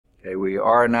Okay, we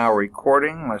are now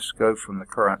recording. Let's go from the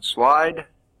current slide.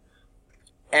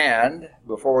 And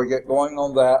before we get going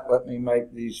on that, let me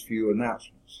make these few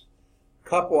announcements. A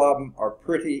couple of them are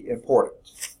pretty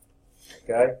important.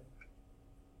 Okay?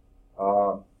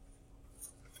 Are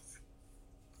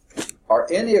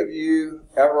any of you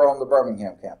ever on the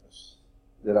Birmingham campus?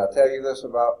 Did I tell you this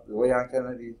about the Leon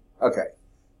Kennedy? Okay.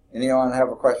 Anyone have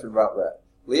a question about that?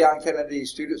 Leon Kennedy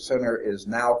Student Center is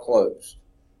now closed.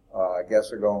 I guess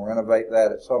they're going to renovate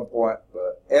that at some point,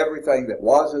 but everything that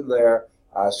was in there,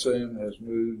 I assume, has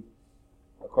moved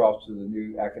across to the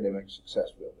new Academic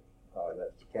Success Building.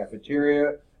 That's the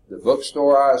cafeteria, the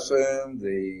bookstore, I assume,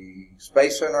 the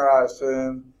Space Center, I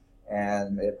assume,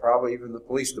 and probably even the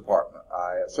police department.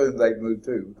 I assume they've moved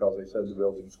too because they said the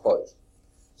building's closed.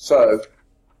 So,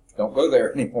 don't go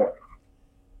there anymore.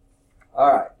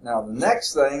 All right, now the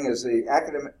next thing is the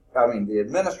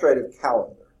administrative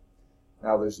calendar.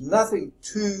 Now, there's nothing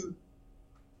too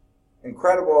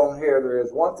incredible on here. There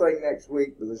is one thing next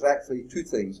week, but there's actually two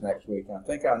things next week. And I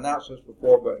think I announced this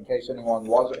before, but in case anyone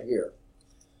wasn't here.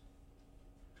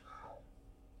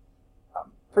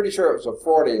 I'm pretty sure it was a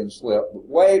Freudian slip, but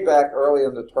way back early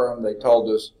in the term, they told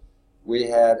us we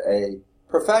had a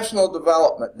professional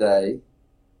development day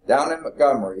down in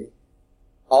Montgomery,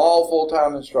 all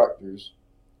full-time instructors,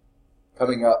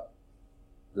 coming up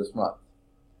this month.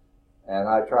 And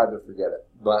I tried to forget it,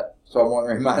 but someone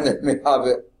reminded me of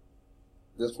it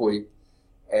this week.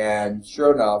 And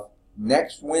sure enough,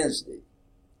 next Wednesday,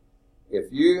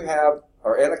 if you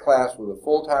are in a class with a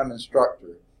full-time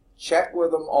instructor, check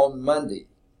with them on Monday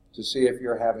to see if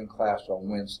you're having class on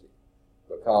Wednesday.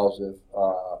 Because if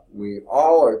we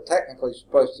all are technically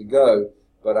supposed to go,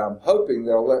 but I'm hoping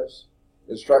they'll let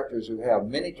instructors who have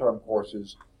mini-term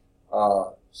courses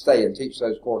stay and teach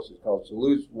those courses, because to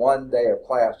lose one day of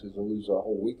class is to lose a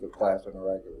whole week of class in a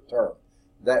regular term.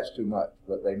 That's too much,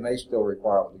 but they may still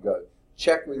require them to go.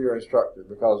 Check with your instructor,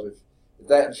 because if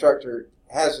that instructor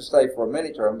has to stay for a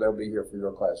mini-term, they'll be here for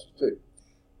your classes too.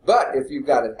 But if you've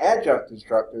got an adjunct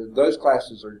instructor, those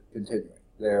classes are continuing.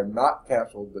 They're not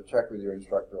canceled, but check with your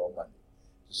instructor on Monday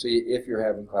to see if you're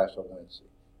having class on Wednesday.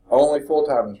 Only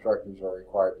full-time instructors are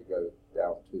required to go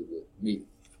down to the meeting.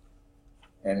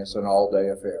 And it's an all-day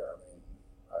affair.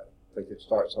 I think it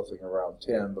starts something around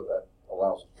 10, but that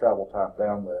allows us travel time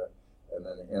down there, and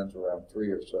then it ends around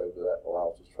 3 or so, but that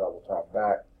allows us travel time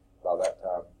back. By that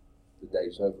time, the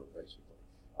day's over, basically.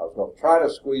 I was going to try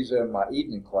to squeeze in my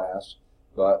evening class,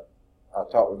 but I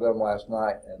talked with them last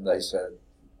night, and they said,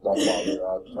 don't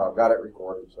bother. So I've got it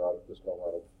recorded, so I'm just going to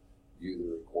let them view the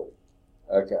recording.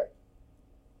 Okay.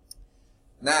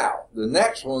 Now, the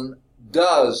next one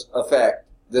does affect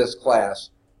this class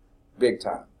big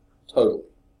time, totally.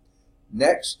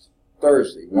 Next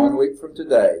Thursday, 1 week from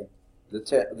today, the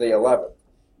 11th,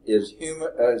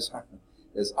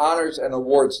 is Honors and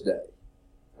Awards Day.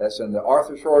 That's in the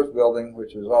Arthur Shores building,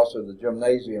 which is also the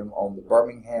gymnasium on the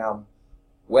Birmingham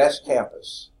West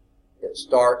campus. It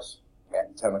starts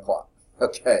at 10 o'clock,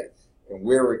 okay? And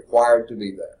we're required to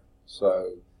be there.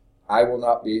 So I will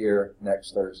not be here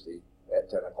next Thursday at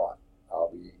 10 o'clock. I'll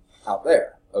be out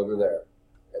there, over there,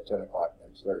 at 10 o'clock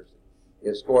next Thursday.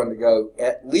 It's going to go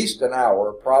at least an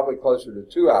hour, probably closer to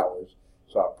 2 hours,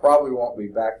 so I probably won't be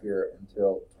back here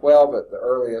until 12 at the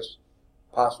earliest,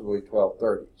 possibly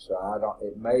 12:30. So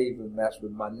it may even mess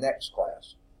with my next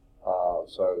class.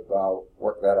 So I'll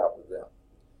work that out with them.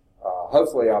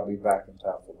 Hopefully I'll be back in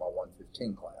time for my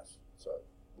 1:15 class, so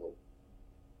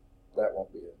that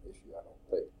won't be an issue, I don't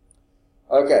think.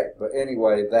 Okay, but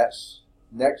anyway, that's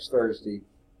next Thursday,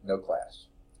 no class.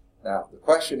 Now, the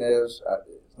question is,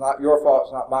 it's not your fault,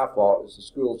 it's not my fault, it's the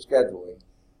school scheduling.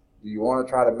 Do you want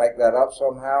to try to make that up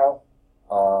somehow,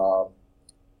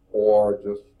 or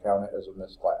just count it as a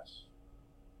missed class?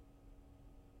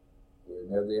 We're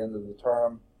near the end of the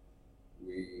term.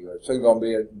 We are soon going to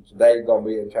be today going to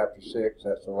be in chapter 6.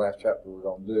 That's the last chapter we're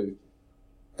going to do.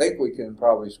 I think we can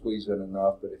probably squeeze in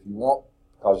enough, but if you want,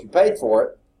 because you paid for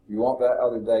it, if you want that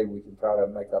other day, we can try to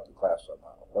make up the class somehow.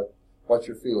 What's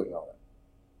your feeling on it?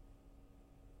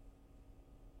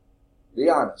 Be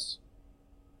honest.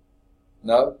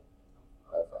 No?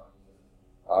 Okay.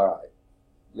 All right.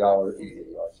 Y'all are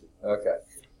easy, aren't you? Okay.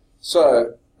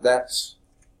 So that's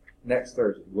next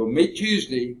Thursday. We'll meet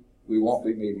Tuesday. We won't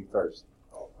be meeting Thursday.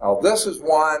 Now, this is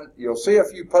one, you'll see a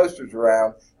few posters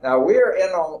around. Now, we're in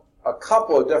on a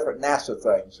couple of different NASA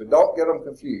things, so don't get them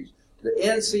confused. The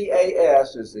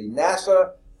NCAS is the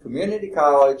NASA Community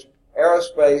College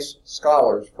Aerospace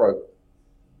Scholars Program.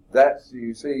 That's,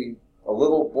 you see a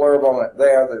little blurb on it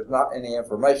there. There's not any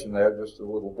information there, just a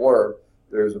little blurb.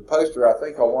 There's a poster, I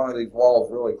think, on one of these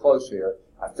walls really close here.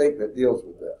 I think, that deals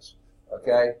with this.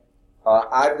 Okay?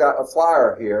 I've got a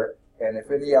flyer here, and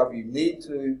if any of you need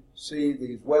to see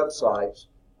these websites,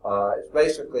 it's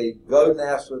basically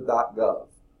gonasa.gov.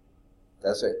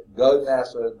 That's it,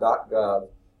 gonasa.gov,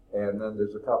 and then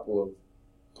there's a couple of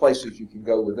places you can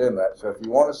go within that. So if you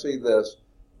want to see this,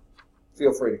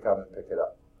 feel free to come and pick it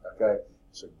up. Okay?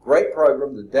 It's a great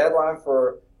program. The deadline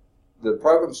for the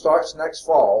program starts next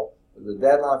fall. The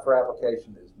deadline for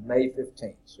application is May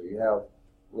 15th. So you have a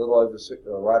little over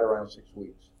right around 6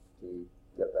 weeks to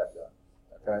get that done.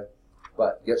 Okay?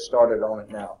 But get started on it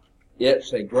now.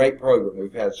 It's a great program.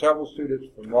 We've had several students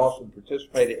from Lawson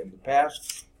participated in the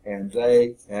past, and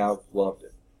they have loved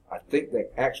it. I think they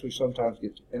actually sometimes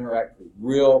get to interact with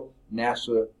real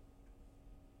NASA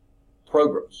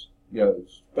programs,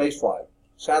 spaceflight,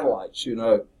 satellites,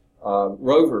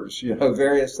 rovers,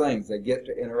 various things. They get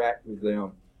to interact with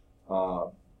them,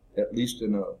 at least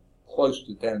in a close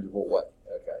to tangible way.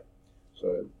 Okay,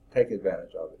 so take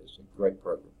advantage of it. It's a great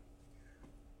program.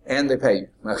 And they pay you.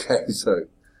 Okay, so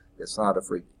it's not a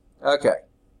freebie. Okay.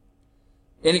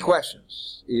 Any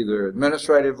questions, either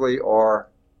administratively or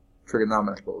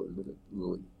trigonometrically?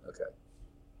 Okay.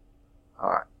 All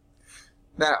right.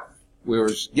 Now, we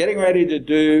were getting ready to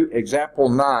do example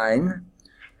 9,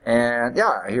 and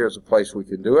yeah, here's a place we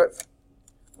can do it,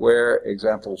 where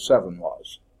example 7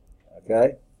 was.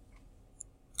 Okay?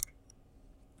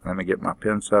 Let me get my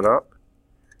pen set up.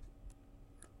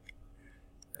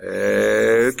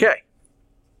 Okay.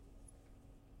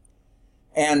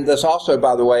 And this also,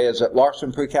 by the way, is at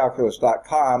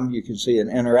larsonprecalculus.com. You can see an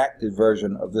interactive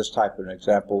version of this type of an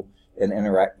example and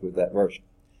interact with that version.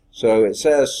 So it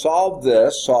says, solve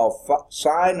this, solve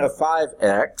sine of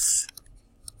 5x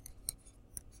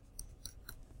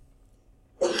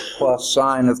plus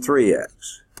sine of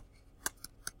 3x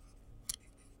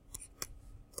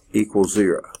equals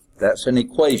 0. That's an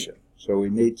equation, so we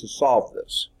need to solve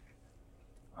this.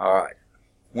 All right.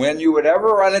 When you would ever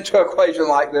run into an equation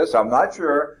like this, I'm not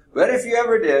sure, but if you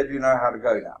ever did, you know how to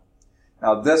go now.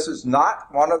 Now, this is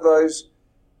not one of those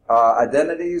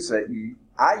identities that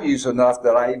I use enough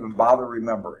that I even bother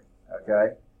remembering,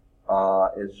 okay?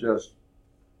 It's just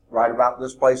right about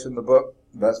this place in the book.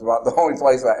 That's about the only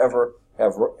place I ever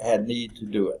have had need to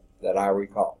do it that I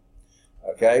recall.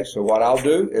 Okay, so what I'll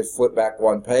do is flip back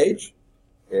one page.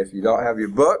 If you don't have your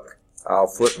book, I'll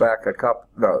flip back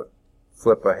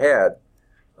flip ahead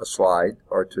a slide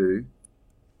or two.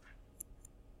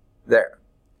 There.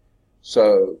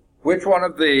 So, which one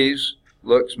of these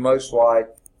looks most like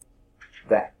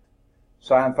that?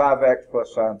 Sine 5x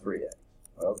plus sine 3x.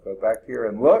 Well, go back here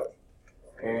and look.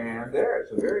 And there,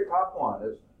 it's the very top one,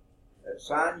 isn't it? That's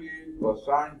sine u plus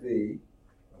sine v.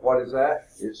 What is that?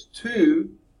 It's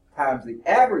 2 times the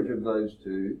average of those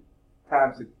two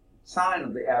times the sine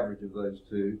of the average of those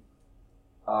two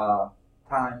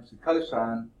times the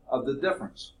cosine of the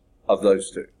difference of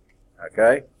those two.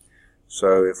 Okay?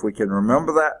 So if we can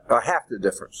remember that, half the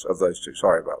difference of those two.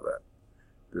 Sorry about that.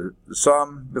 The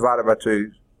sum divided by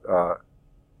 2.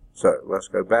 So let's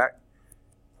go back.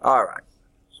 All right.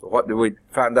 So what did we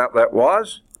find out that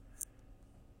was?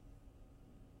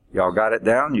 Y'all got it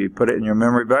down? You put it in your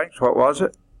memory banks. What was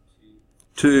it?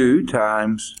 2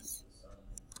 times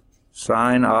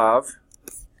sine of.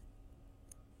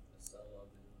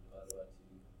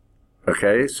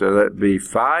 Okay, so that'd be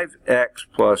 5x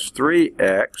plus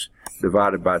 3x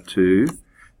divided by 2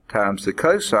 times the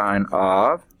cosine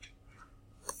of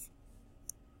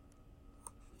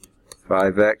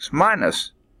 5x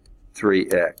minus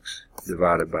 3x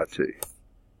divided by 2.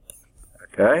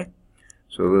 Okay,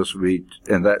 so this will be,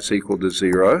 and that's equal to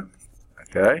 0.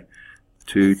 Okay,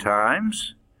 2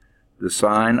 times the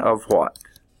sine of what?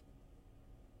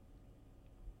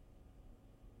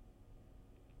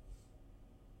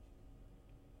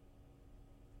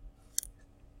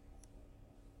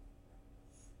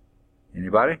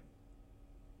 Anybody?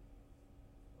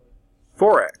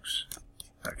 4x.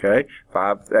 Okay,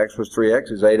 5x plus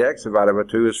 3x is 8x, divided by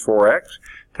 2 is 4x,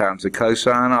 times the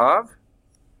cosine of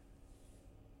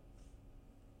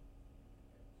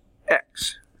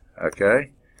x.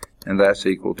 Okay, and that's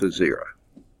equal to 0.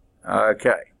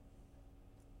 Okay.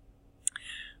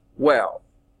 Well,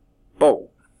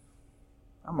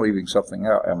 I'm leaving something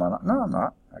out, am I not? No, I'm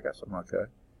not. I guess I'm okay.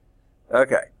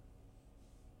 Okay.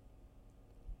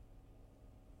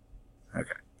 Okay.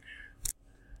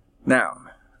 Now,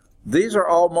 these are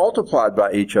all multiplied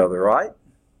by each other, right?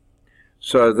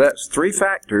 So that's 3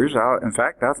 factors. In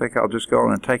fact, I think I'll just go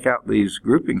on and take out these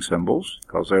grouping symbols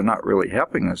because they're not really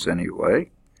helping us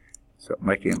anyway. So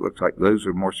making it look like those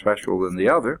are more special than the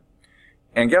other.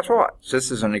 And guess what? Since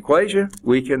this is an equation,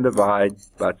 we can divide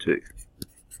by 2.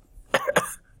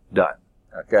 Done.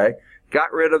 Okay?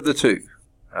 Got rid of the 2.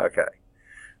 Okay.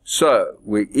 So,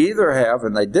 we either have,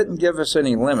 and they didn't give us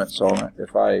any limits on it,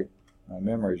 if my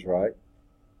memory's right.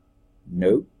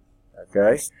 Nope.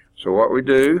 Okay? So what we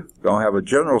do, don't have a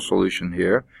general solution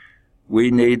here.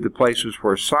 We need the places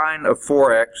where sine of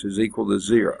 4x is equal to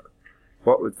 0.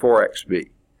 What would 4x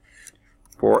be?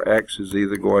 4x is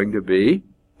either going to be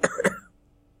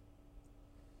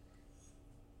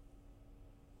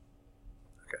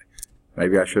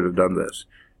maybe I should have done this.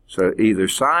 So either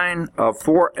sine of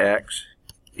 4x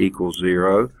equals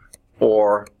 0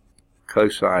 or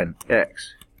cosine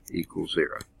x equals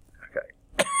 0.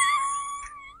 Okay.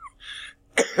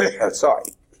 Sorry.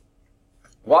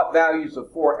 What values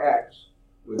of 4x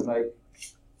would make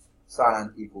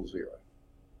sine equal 0?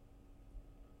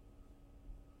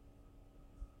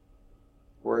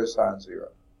 Where is sine 0?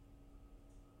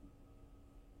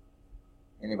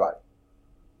 Anybody?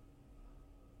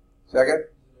 Second?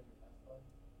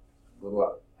 A little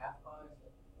up.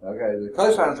 Okay, the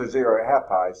cosines are 0 at half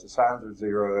pies, the sines are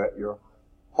 0 at your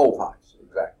whole pies.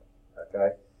 Exactly.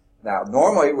 Okay? Now,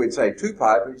 normally we'd say 2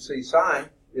 pi, but you see sine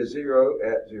is 0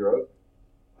 at 0,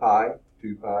 pi,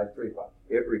 2 pi, 3 pi.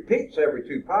 It repeats every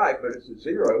 2 pi, but it's at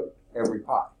 0 every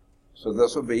pi. So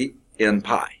this will be n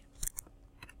pi.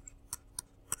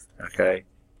 Okay?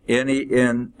 Any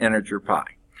n integer pi.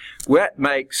 That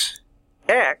makes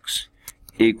x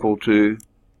equal to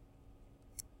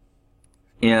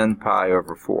n pi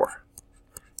over 4,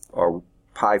 or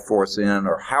pi fourths n,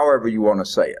 or however you want to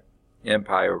say it, n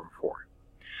pi over 4.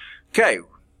 Okay,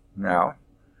 now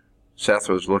Seth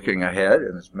was looking ahead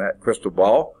in his crystal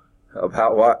ball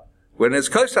about what? When is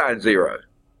cosine 0?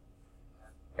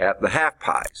 At the half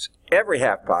pies. Every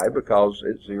half pi, because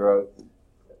it's 0,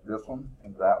 this one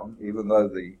and that one, even though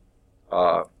the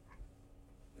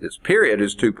this period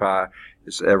is 2 pi,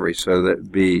 it's every, so that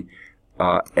would be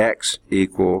x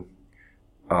equal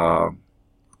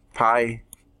pi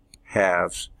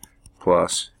halves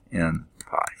plus n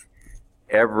pi.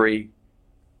 Every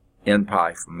n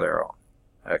pi from there on.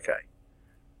 Okay.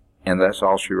 And that's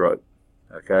all she wrote.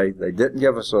 Okay. They didn't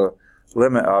give us a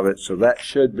limit of it, so that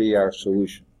should be our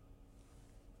solution.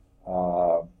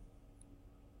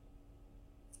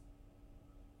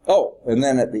 Oh, and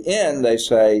then at the end they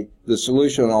say the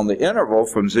solution on the interval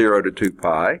from 0 to 2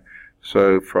 pi.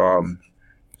 So from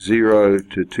 0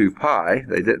 to 2 pi,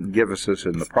 they didn't give us this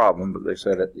in the problem, but they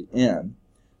said at the end,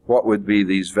 what would be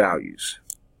these values?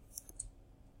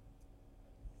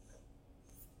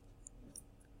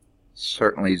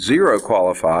 Certainly 0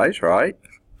 qualifies, right?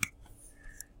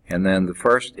 And then the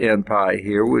first n pi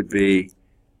here would be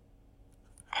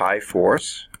pi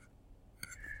fourths.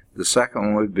 The second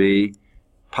one would be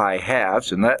pi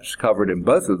halves, and that's covered in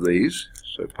both of these,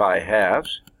 so pi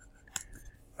halves.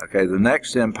 Okay, the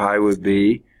next n pi would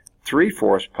be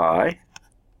 3/4 pi.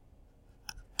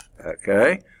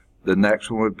 Okay, the next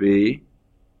one would be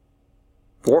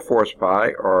 4/4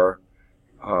 pi, or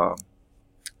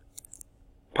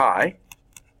pi.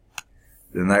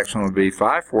 The next one would be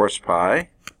 5/4 pi,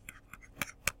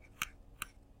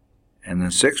 and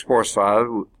then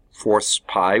 6/4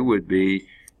 pi would be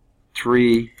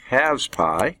 3/2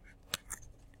 pi,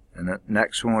 and the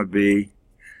next one would be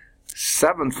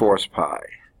 7/4 pi,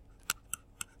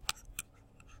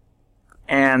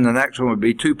 and the next one would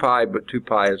be 2 pi, but 2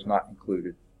 pi is not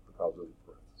included because of the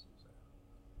parentheses.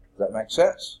 Does that make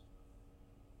sense?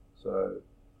 So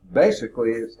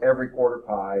basically it's every quarter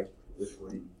pi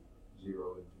between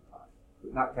 0 and 2 pi,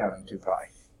 but not counting 2 pi.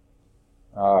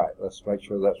 All right, let's make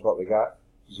sure that's what we got.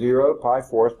 0, pi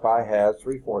fourths, pi halves,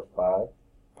 3/4 pi,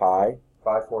 pi,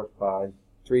 5/4 pi,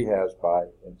 3/2 pi,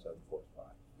 and 7/4 pi.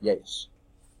 Yes.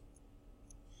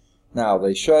 Now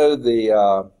they show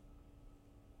the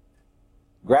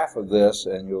graph of this,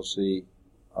 and you'll see,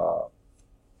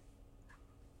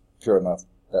 sure enough,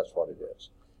 that's what it is.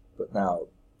 But now,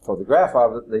 for the graph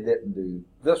of it, they didn't do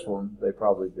this one. They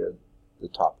probably did the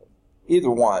top one.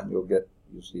 Either one, you'll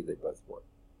see they both work.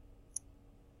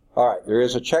 All right, there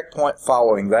is a checkpoint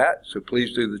following that, so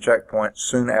please do the checkpoint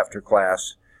soon after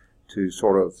class to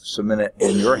sort of cement it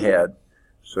in your head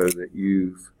so that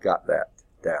you've got that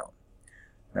down.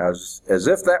 Now, as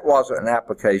if that wasn't an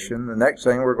application, the next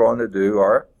thing we're going to do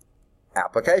are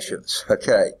applications,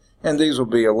 okay? And these will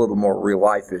be a little more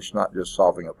real-life-ish, not just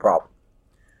solving a problem.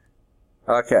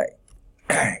 Okay,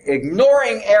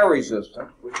 ignoring air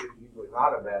resistance, which is usually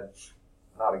not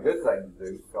a good thing to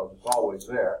do because it's always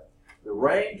there. The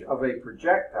range of a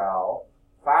projectile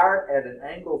fired at an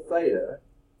angle theta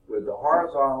with the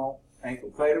horizontal,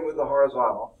 angle theta with the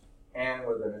horizontal, and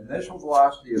with an initial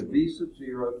velocity of v sub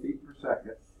 0 feet per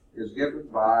second is given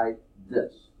by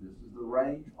this. This is the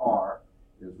range R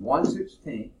is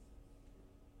 1/16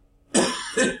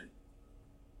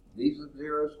 v sub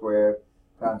 0 squared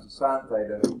times the sine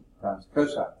theta times the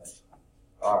cosine theta.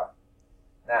 All right.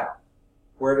 Now,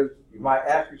 you might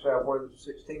ask yourself, where does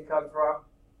 16 come from?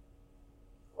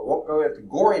 I won't go into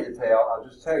gory detail. I'll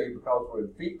just tell you because we're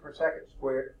in feet per second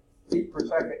squared. Feet per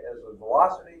second is the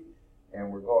velocity,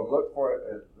 and we're going to look for it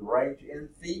at the range in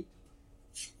feet.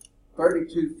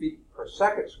 32 feet per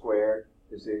second squared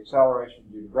is the acceleration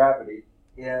due to gravity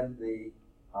in the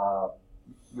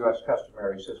U.S.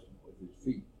 customary system, which is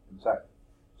feet in second.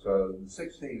 So the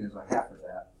 16 is a half of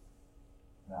that.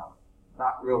 Now,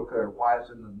 not real clear why it's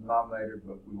in the denominator,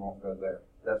 but we won't go there.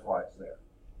 That's why it's there.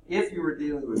 If you were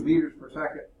dealing with meters per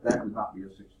second, that would not be a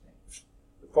 16.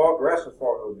 The rest of the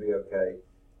formula would be okay.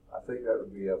 I think that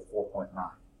would be a 4.9,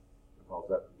 because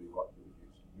that would be what we would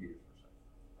use in meters per second.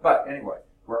 But anyway,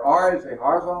 where R is a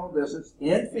horizontal distance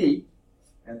in feet,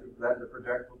 and that the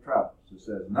projectile travels. It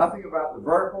says nothing about the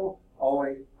vertical,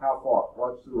 only how far.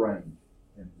 What's the range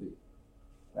in feet?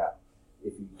 Now,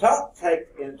 if you don't take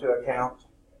into account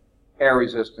air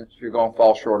resistance, you're going to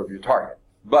fall short of your target.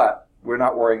 But we're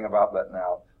not worrying about that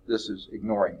now. This is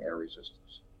ignoring air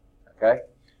resistance. Okay?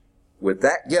 With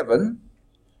that given,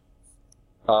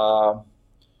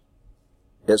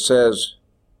 it says,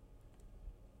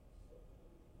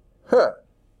 oh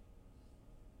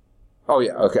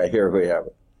yeah, okay, here we have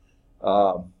it.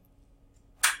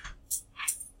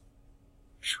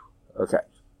 Okay.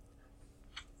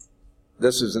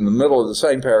 This is in the middle of the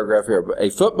same paragraph here. But a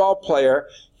football player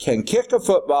can kick a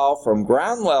football from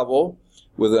ground level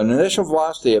with an initial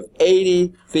velocity of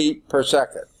 80 feet per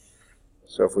second.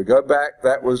 So if we go back,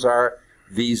 that was our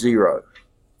V0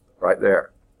 right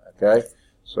there. Okay?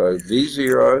 So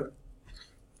V0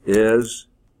 is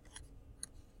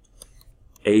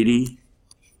 80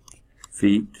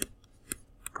 feet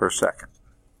per second.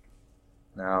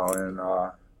 Now, in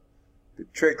the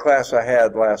trig class I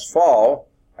had last fall,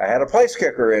 I had a place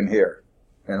kicker in here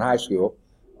in high school.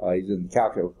 He's in the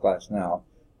calculus class now.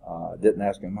 Didn't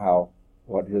ask him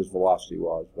what his velocity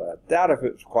was, but I doubt if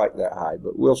it was quite that high,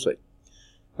 but we'll see.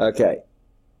 Okay.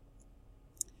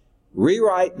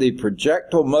 Rewrite the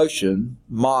projectile motion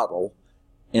model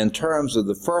in terms of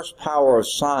the first power of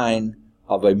sine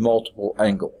of a multiple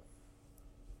angle.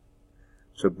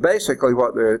 So basically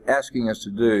what they're asking us to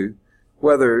do,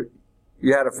 whether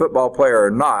you had a football player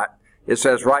or not, it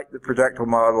says write the projectile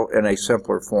model in a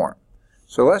simpler form.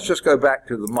 So let's just go back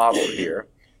to the model here.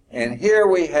 And here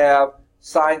we have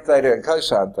sine theta and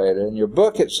cosine theta. In your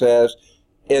book it says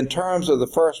in terms of the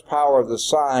first power of the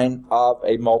sine of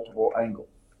a multiple angle.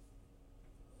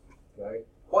 Okay?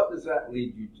 What does that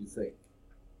lead you to think?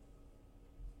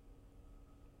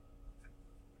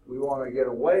 We want to get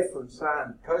away from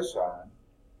sine cosine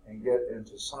and get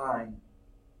into sine,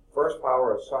 first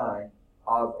power of sine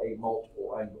of a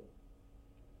multiple angle.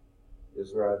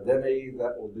 Is there an identity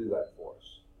that will do that for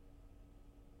us?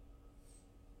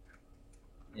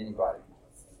 Anybody?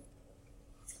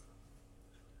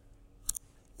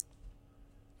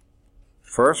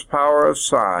 First power of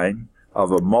sine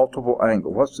of a multiple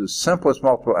angle. What's the simplest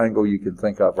multiple angle you can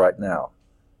think of right now?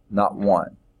 Not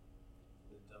one.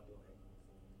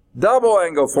 Double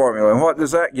angle formula. And what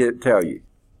does that tell you?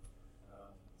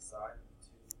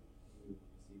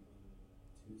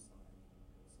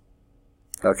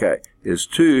 Okay, is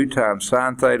 2 times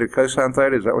sine theta cosine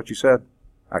theta? Is that what you said?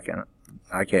 I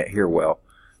can't hear well.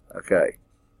 Okay.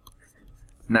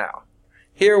 Now,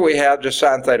 here we have just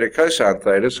sine theta cosine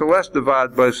theta, so let's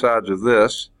divide both sides of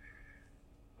this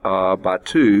by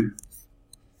 2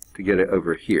 to get it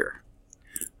over here.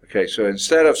 Okay, so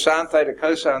instead of sine theta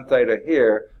cosine theta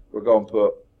here, we're going to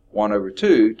put 1 over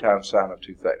 2 times sine of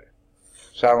 2 theta.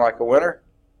 Sound like a winner?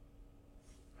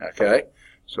 Okay,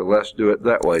 so let's do it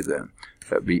that way then.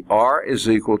 That'd be R is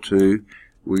equal to,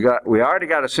 we already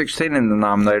got a 16 in the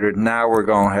denominator, now we're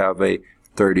going to have a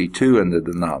 32 in the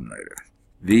denominator.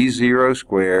 V0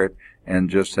 squared, and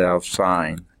just have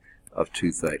sine of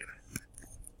 2 theta.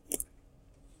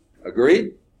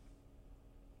 Agreed?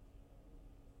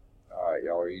 All right,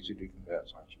 y'all are easy to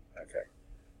convince, aren't you? Okay.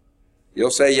 You'll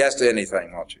say yes to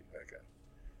anything, won't you? Okay.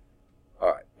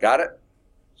 All right, got it?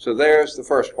 So there's the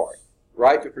first part.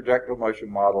 Write the projectile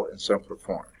motion model in simpler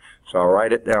form. So I'll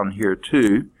write it down here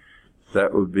too.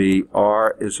 That would be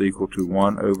R is equal to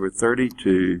 1 over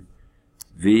 32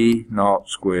 V naught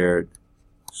squared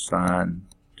sine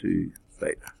 2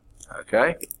 theta.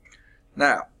 Okay?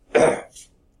 Now,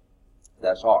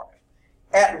 that's R.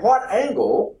 At what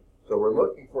angle, so we're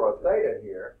looking for a theta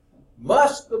here,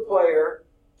 must the player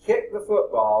kick the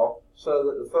football so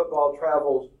that the football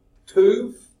travels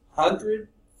 200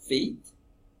 feet.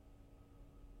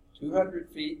 200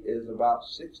 feet is about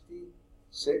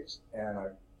 66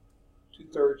 and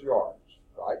 2/3 yards,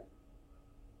 right?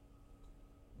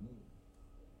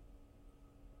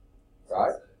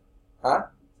 Right? Huh?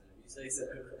 You say so.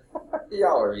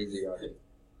 Y'all are easy on it.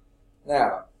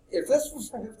 Now, if this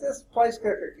place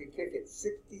kicker can kick it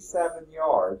 67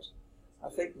 yards, I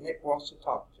think Nick wants to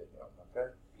talk to him. Okay?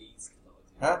 He needs to talk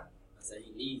to you. Huh? I said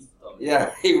he needs to talk to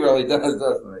Yeah, he really does,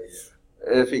 doesn't he?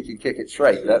 If he can kick it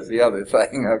straight, that's the other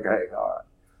thing. Okay, all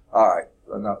right.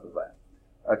 Enough of that.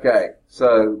 Okay,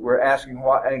 so we're asking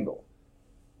what angle.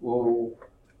 Well,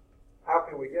 how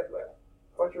can we get that?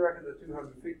 What do you reckon the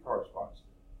 200 feet corresponds to?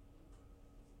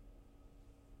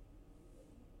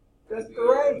 That's the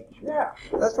range. Yeah,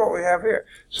 that's what we have here.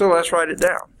 So let's write it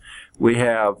down. We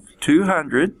have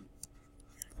 200.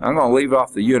 I'm going to leave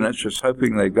off the units, just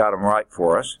hoping they've got them right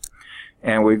for us.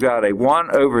 And we've got a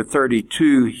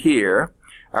 1/32 here.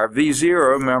 Our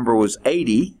V0, remember, was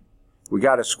 80. We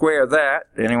got to square that.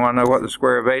 Anyone know what the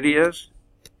square of 80 is?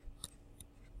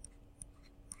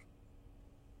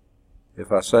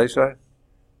 If I say so?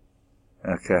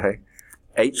 Okay.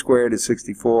 8 squared is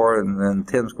 64, and then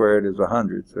 10 squared is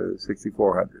 100, so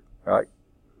 6,400, right?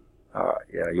 All right,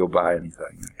 yeah, you'll buy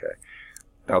anything, okay.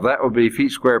 Now that would be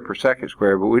feet squared per second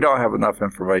squared, but we don't have enough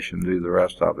information to do the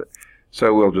rest of it.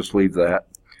 So we'll just leave that,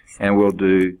 and we'll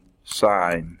do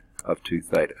sine of 2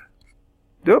 theta.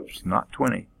 Oops, not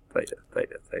 20. Theta,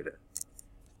 theta, theta.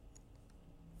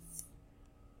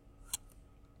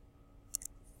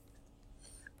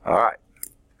 All right.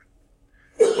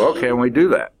 Well, can we do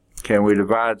that? Can we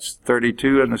divide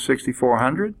 32 into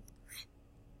 6,400?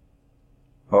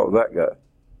 What would that go?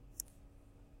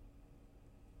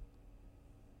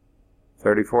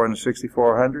 34 into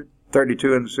 6,400?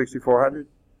 32 into 6,400?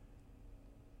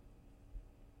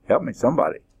 Help me,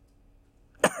 somebody.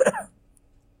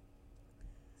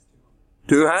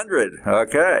 200.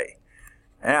 Okay.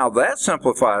 Now that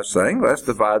simplifies things. Let's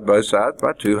divide both sides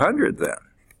by 200 then.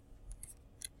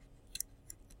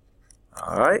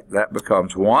 All right, that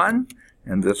becomes 1,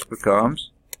 and this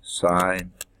becomes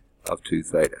sine of 2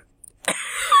 theta.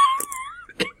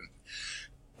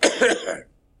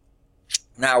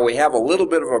 Now we have a little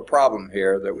bit of a problem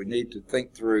here that we need to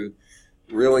think through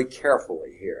really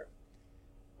carefully here.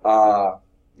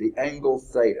 The angle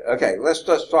theta. Okay, let's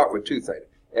just start with 2 theta.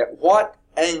 At what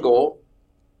angle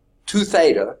 2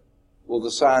 theta will the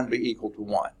sine be equal to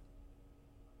 1?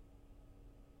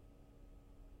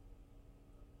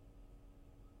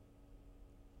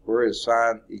 Where is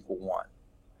sine equal 1?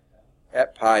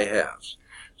 At pi halves.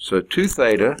 So 2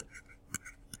 theta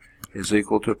is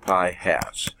equal to pi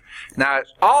halves. Now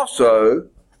it's also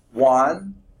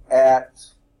 1 at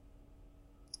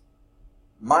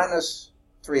minus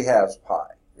 3 halves pi,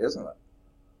 isn't it?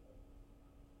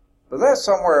 But that's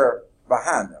somewhere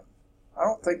behind them. I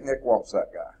don't think Nick wants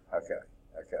that guy. Okay.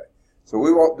 So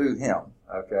we won't do him,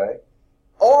 okay?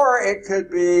 Or it could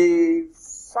be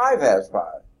 5 halves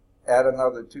pi. Add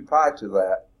another 2 pi to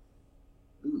that.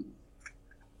 Ooh.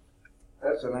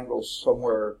 That's an angle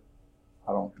somewhere,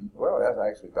 well, that's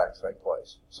actually back to the same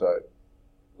place. So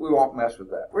we won't mess with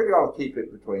that. We're going to keep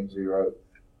it between 0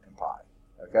 and pi,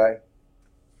 okay?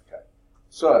 Okay.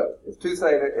 So if 2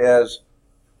 theta is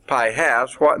pi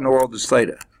halves, what in the world is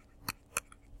theta?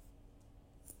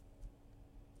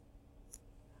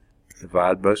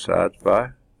 Divide both sides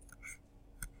by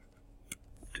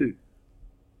 2.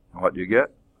 And what do you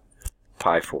get?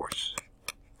 Pi fourths.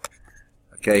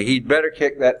 Okay, he'd better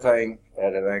kick that thing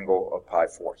at an angle of pi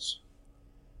fourths.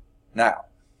 Now,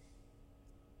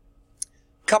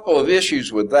 a couple of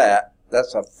issues with that.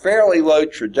 That's a fairly low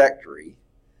trajectory,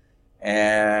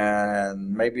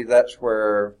 and maybe that's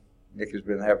where Nick has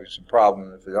been having some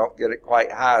problems. If you don't get it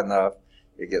quite high enough,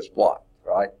 it gets blocked,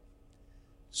 right?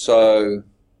 So,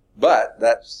 but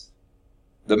that's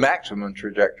the maximum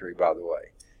trajectory, by the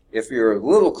way. If you're a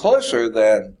little closer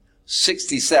than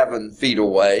 67 feet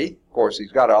away, of course,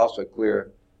 he's got to also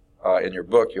clear, in your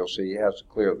book, you'll see he has to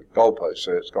clear the goalpost,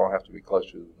 so it's going to have to be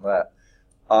closer than that.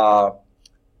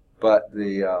 But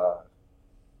a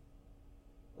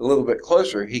little bit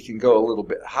closer, he can go a little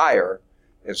bit higher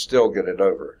and still get it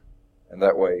over. And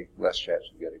that way, less chance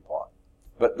of getting blocked.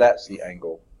 But that's the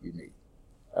angle you need.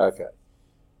 Okay.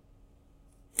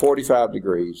 45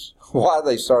 degrees. Why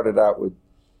they started out with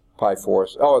pi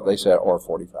fourths? Oh, they said, or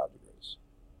 45 degrees.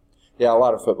 Yeah, a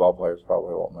lot of football players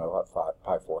probably won't know what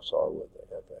pi fourths are, would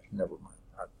they? Okay, never mind.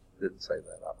 I didn't say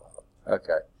that out loud.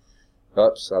 Okay.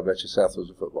 Oops, I bet you Seth was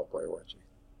a football player, weren't you?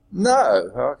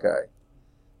 No. Okay.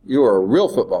 You were a real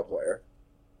football player,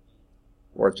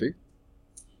 weren't you?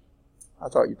 I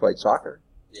thought you played soccer.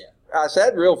 Yeah. I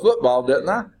said real football, didn't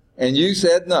I? And you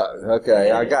said no.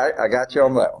 Okay, I got you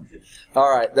on that one. All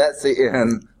right, that's the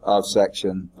end of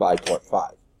section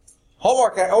 5.5.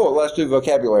 Homework. Oh, let's do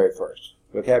vocabulary first.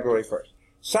 Vocabulary first.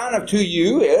 Sine of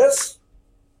 2u is?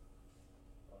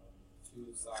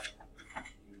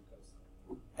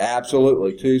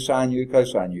 Absolutely, 2 sine u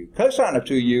cosine u. Cosine of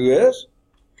 2u is?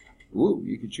 Ooh,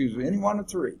 you could choose any one of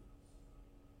three.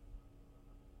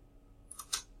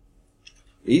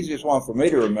 The easiest one for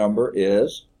me to remember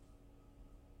is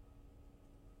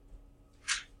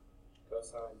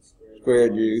cosine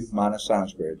squared u minus sine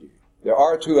squared u. There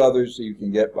are two others that you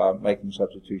can get by making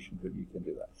substitutions, but you can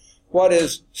do that. What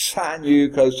is sine u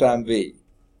cosine v?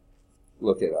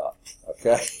 Look it up,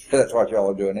 okay? That's what y'all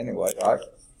are doing anyway, all right?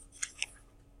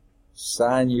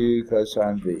 Sine u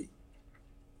cosine v.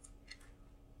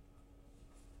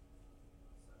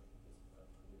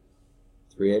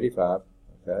 $385,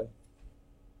 okay?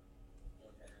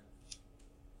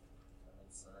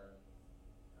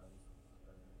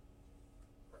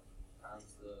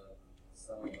 Times the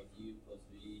sum of u plus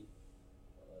v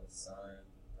sine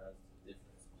times the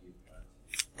difference of u times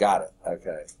v. Got it,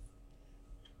 okay.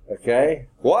 Okay,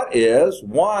 what is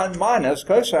 1 minus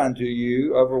cosine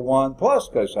 2u over 1 plus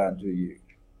cosine 2u?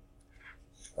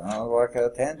 Sounds like a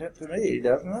tangent to me,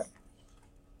 doesn't it?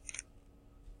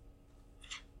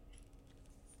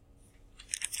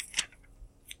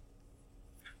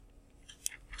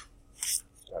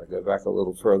 Got to go back a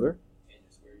little further.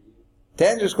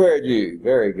 Tangent squared u,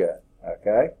 very good.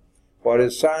 Okay, what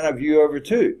is sine of u over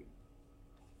 2?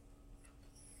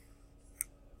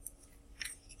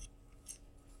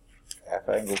 Half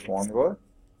angle formula.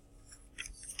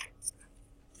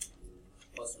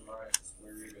 Plus or minus the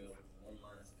square root of 1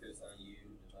 minus cosine u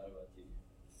divided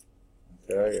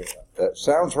by 2. Okay, that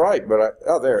sounds right, but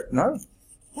oh, there, no.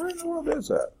 Where in the world is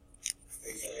that?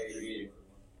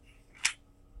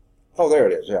 Oh, there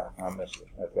it is, yeah, I missed it,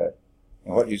 okay.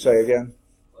 And what do you say again?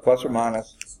 Plus or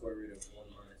minus? The square root of 1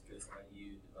 minus cosine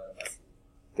u divided by 2.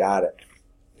 Got it.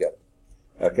 Good.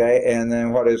 Okay, and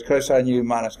then what is cosine u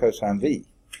minus cosine v?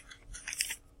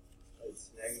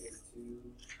 It's negative 2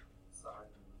 sine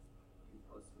u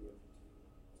plus v over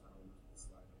 2 times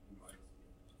sine u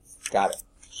minus v. Got it.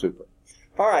 Super.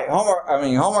 All right,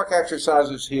 homework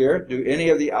exercises here. Do any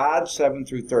of the odds 7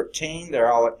 through 13.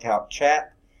 They're all at Calc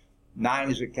Chat.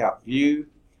 9 is at Calc View.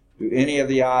 Do any of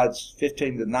the odds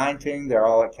 15 to 19. They're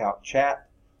all at Calc Chat.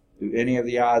 Do any of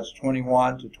the odds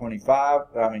 21 to 25.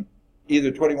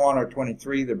 Either 21 or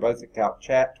 23. They're both at Calc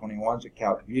Chat. 21's at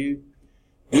Calc View.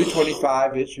 Do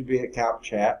 25. It should be at Calc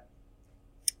Chat.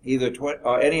 Either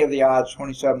any of the odds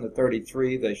 27 to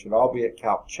 33. They should all be at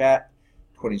Calc Chat.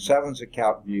 27's at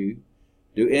Calc View.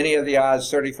 Do any of the odds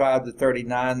 35 to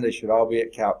 39, they should all be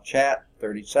at Calc Chat.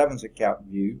 37's at Calc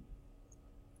View.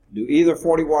 Do either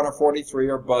 41 or 43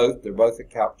 or both, they're both at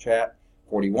Calc Chat.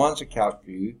 41's at Calc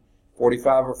View.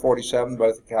 45 or 47,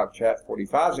 both at Calc Chat.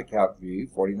 45's at Calc View.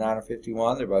 49 or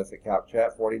 51, they're both at Calc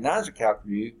Chat. 49's at Calc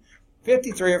View.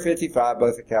 53 or 55,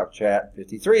 both at Calc Chat.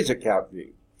 53's at Calc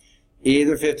View.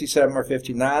 Either 57 or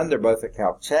 59, they're both at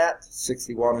Calc Chat.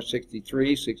 61 or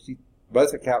 63,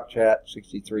 both at Calc Chat.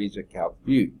 63's at Calc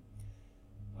View.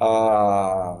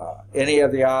 Any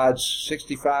of the odds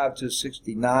 65 to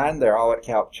 69, they're all at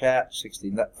Calc Chat.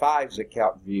 65's at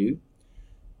Calc View.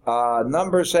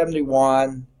 Number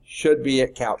 71 should be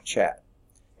at Calc Chat.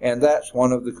 And that's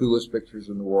one of the coolest pictures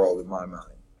in the world in my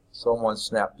mind. Someone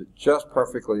snapped it just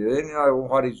perfectly. Didn't you know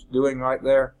what he's doing right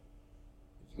there?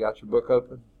 You got your book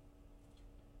open?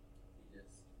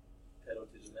 Pedal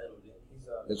to the metal, didn't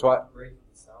he? It's what? Breaking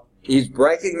the sound. He's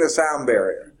breaking the sound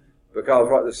barrier. Because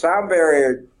what the sound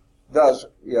barrier does,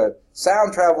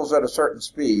 sound travels at a certain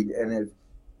speed, and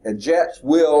some jets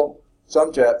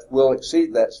will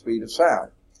exceed that speed of sound.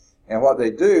 And what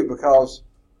they do, because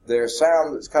their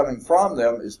sound that's coming from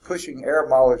them is pushing air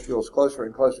molecules closer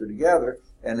and closer together,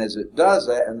 and as it does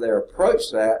that and they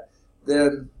approach that,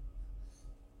 then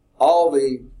all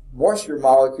the moisture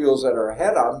molecules that are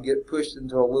ahead of them get pushed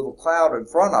into a little cloud in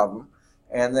front of them,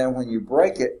 and then when you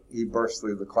break it, you burst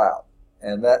through the cloud.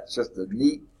 And that's just a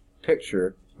neat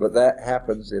picture, but that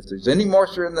happens if there's any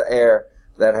moisture in the air.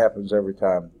 That happens every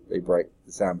time they break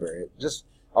the sound barrier. It just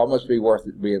almost be worth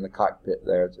it to be in the cockpit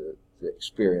there to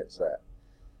experience that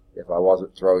if I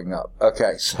wasn't throwing up.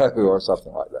 Okay, so, or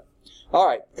something like that. All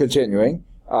right, continuing.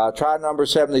 Try number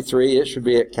 73. It should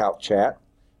be at Calc Chat.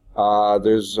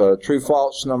 There's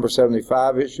true-false number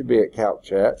 75. It should be at Calc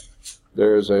Chat.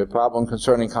 There's a problem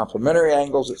concerning complementary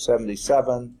angles at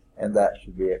 77. And that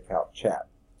should be a Calc Chat.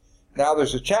 Now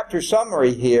there's a chapter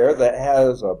summary here that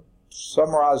has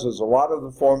summarizes a lot of the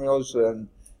formulas and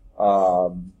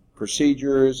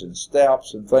procedures and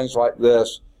steps and things like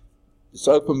this. It's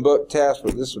open book test,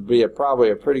 but this would be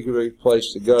probably a pretty good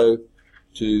place to go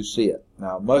to see it.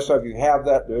 Now, most of you have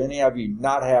that. Do any of you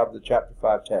not have the Chapter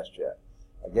 5 test yet?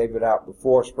 I gave it out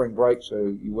before spring break, so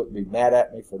you wouldn't be mad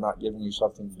at me for not giving you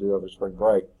something to do over spring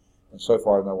break. And so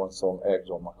far, no one's thrown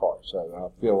eggs on my car, so I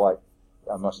feel like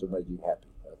I must have made you happy.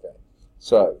 Okay.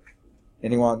 So,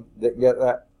 anyone didn't get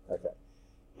that? Okay.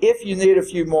 If you need a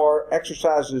few more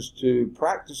exercises to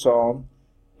practice on,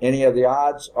 any of the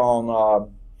odds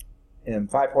on in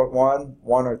 5.1,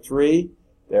 1 or 3,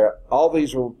 all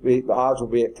these will be, the odds will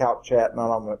be at Calc Chat, none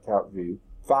of them at Calc View.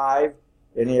 5,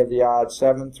 any of the odds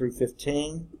 7 through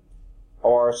 15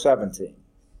 or 17.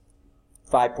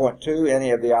 5.2, any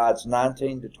of the odds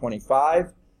 19 to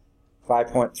 25.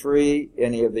 5.3,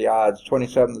 any of the odds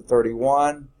 27 to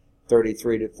 31,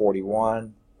 33 to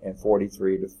 41, and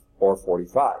 43 to or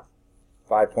 45.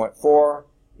 5.4,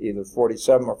 either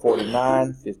 47 or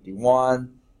 49,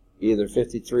 51, either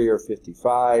 53 or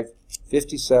 55,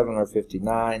 57 or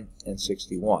 59, and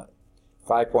 61.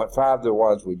 5.5, the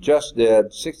ones we just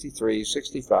did, 63,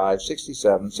 65,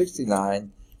 67,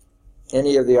 69,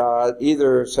 any of the odds,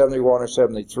 either 71 or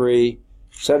 73,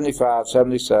 75,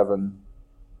 77,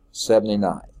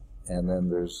 79. And then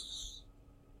there's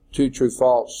 2 true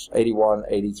false, 81,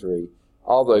 83.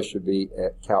 All those should be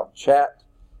at Calc Chat.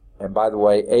 And by the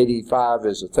way, 85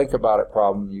 is a think about it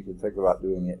problem. You can think about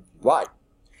doing it if you'd like.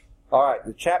 All right,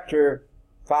 the Chapter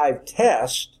 5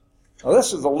 test. Now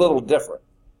this is a little different.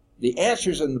 The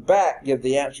answers in the back give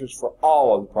the answers for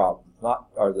all of the problems.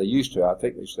 Or they used to, I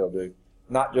think they still do.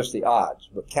 Not just the odds.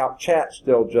 But Calc Chat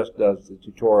still just does the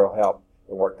tutorial help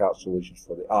and worked out solutions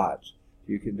for the odds.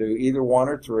 You can do either 1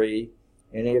 or 3,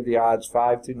 any of the odds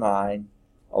 5 to 9,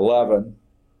 11,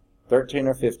 13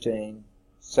 or 15,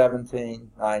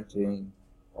 17, 19,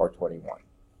 or 21.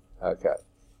 Okay.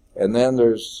 And then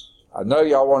there's, I know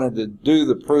y'all wanted to do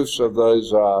the proofs of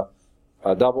those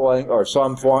doubling or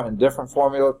some form and different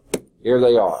formula. Here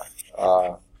they are.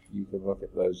 You can look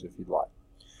at those if you'd like.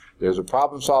 There's a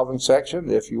problem-solving section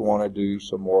if you want to do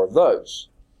some more of those.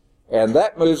 And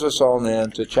that moves us on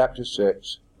into Chapter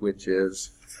 6, which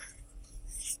is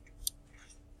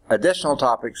additional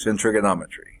topics in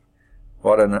trigonometry.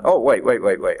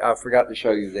 Wait. I forgot to show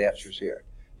you the answers here.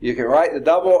 You can write the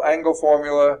double angle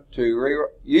formula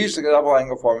use the double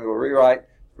angle formula to rewrite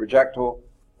projectile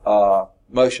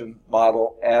motion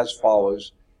model as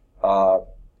follows.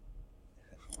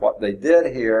 What they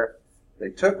did here, they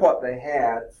took what they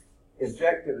had,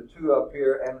 injected a 2 up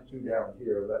here and a 2 down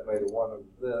here. That made a 1 over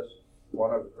this,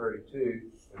 1 over 32,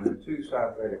 and then 2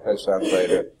 sine theta cosine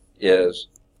theta is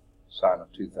sine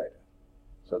of 2 theta.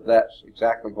 So that's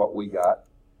exactly what we got.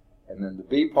 And then the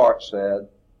B part said,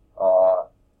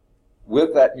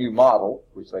 with that new model,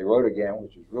 which they wrote again,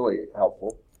 which is really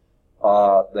helpful,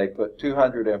 they put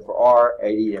 200 in for R,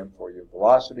 80 in for your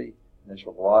velocity,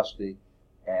 initial velocity,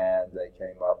 and they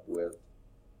came up with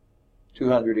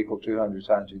 200 equal 200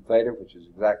 sine 2 theta, which is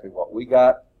exactly what we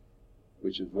got,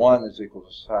 which is 1 is equal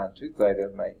to sine 2 theta,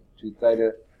 making 2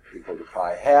 theta equal to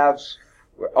pi halves.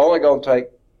 We're only going to take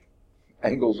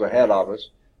angles ahead of us,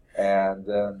 and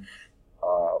then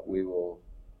we will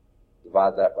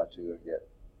divide that by 2 and get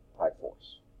pi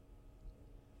fourths.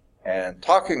 And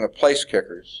talking of place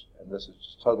kickers, and this is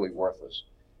just totally worthless,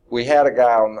 we had a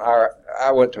guy on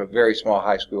I went to a very small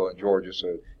high school in Georgia,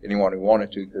 so anyone who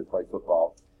wanted to could play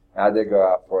football. And I did go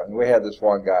out for it, and we had this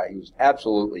one guy, he was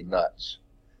absolutely nuts,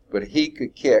 but he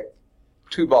could kick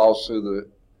 2 balls through the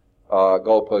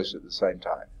goalpost at the same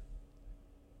time.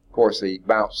 Of course, he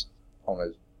bounced on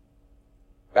his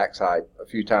backside a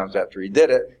few times after he did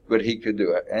it, but he could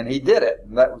do it. And he did it,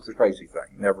 and that was the crazy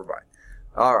thing. Never mind.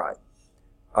 All right.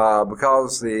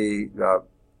 Because the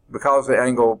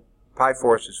angle pi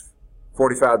force is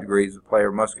 45 degrees, the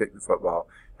player must kick the football.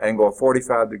 Angle of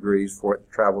 45 degrees for it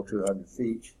to travel 200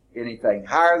 feet. Anything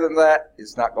higher than that,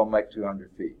 it's not going to make 200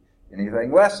 feet.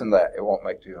 Anything less than that, it won't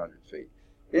make 200 feet.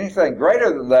 Anything greater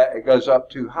than that, it goes up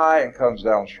too high and comes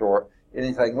down short.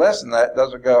 Anything less than that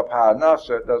doesn't go up high enough,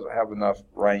 so it doesn't have enough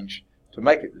range to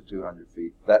make it to 200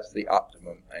 feet. That's the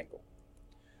optimum angle.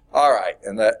 All right,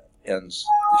 and that ends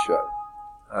the show.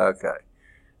 Okay,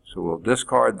 so we'll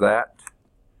discard that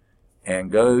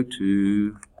and go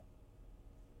to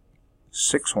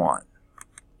 6.1.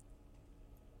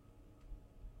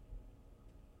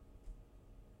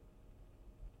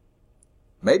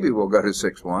 Maybe we'll go to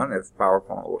 6.1 if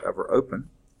PowerPoint will ever open.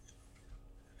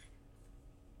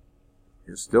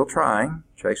 It's still trying,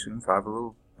 chasing 5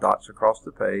 little dots across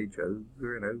the page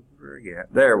over and over again.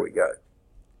 There we go.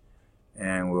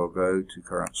 And we'll go to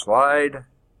current slide.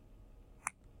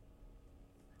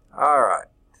 All right.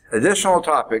 Additional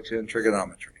topics in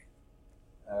trigonometry.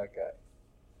 Okay.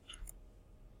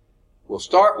 We'll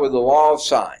start with the law of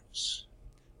sines.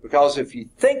 Because if you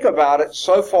think about it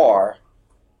so far,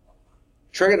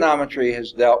 trigonometry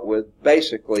has dealt with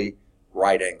basically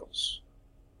right angles.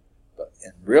 But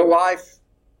in real life,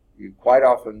 you quite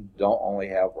often don't only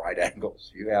have right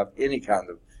angles. You have any kind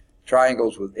of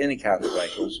triangles with any kind of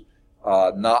angles,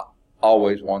 not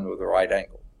always one with a right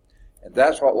angle. And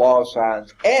that's what law of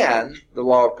sines and the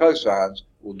law of cosines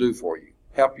will do for you.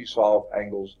 Help you solve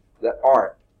angles that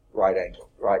aren't right angles,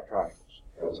 right triangles.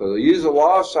 So they'll use the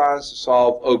law of sines to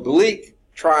solve oblique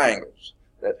triangles.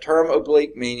 That term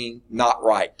oblique meaning not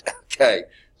right. Okay.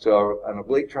 So an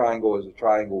oblique triangle is a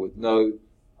triangle with no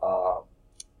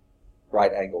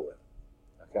right angle in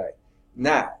it. Okay.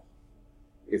 Now,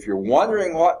 if you're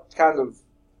wondering what kind of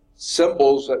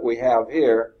symbols that we have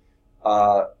here,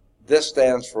 this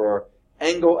stands for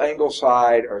angle, angle,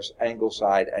 side, or angle,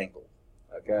 side, angle.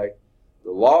 Okay?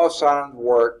 The law of sines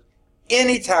works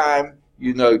anytime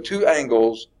you know two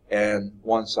angles and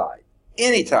one side.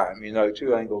 Anytime you know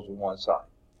two angles and one side.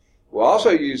 We'll also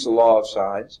use the law of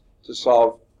sines to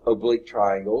solve oblique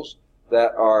triangles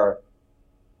that are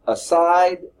a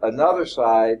side, another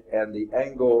side, and the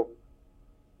angle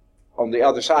on the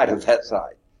other side of that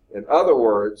side. In other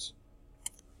words,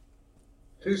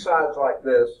 two sides like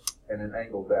this and an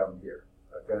angle down here.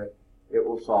 Okay? It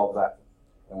will solve that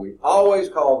one. And we always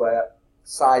call that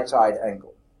side-side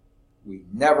angle. We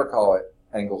never call it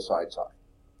angle side-side.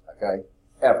 Okay?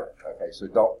 Ever. Okay, so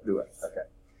don't do it. Okay.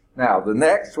 Now, the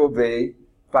next will be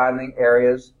finding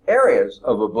areas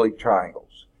of oblique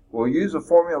triangles. We'll use a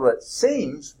formula that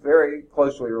seems very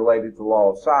closely related to the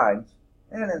law of sines,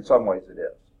 and in some ways it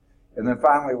is. And then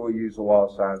finally, we'll use the law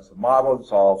of sines to model and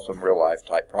solve some real-life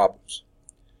type problems.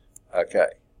 Okay.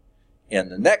 In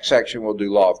the next section, we'll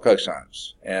do law of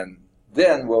cosines. And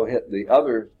then we'll hit the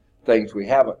other things we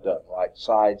haven't done, like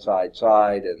side, side,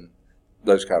 side, and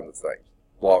those kinds of things.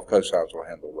 Law of cosines will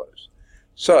handle those.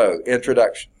 So,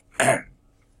 introduction. In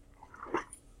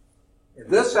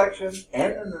this section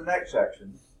and in the next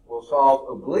section, we'll solve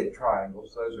oblique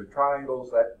triangles. Those are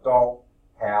triangles that don't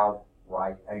have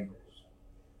right angles.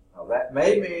 Now, that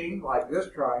may mean, like this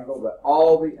triangle, that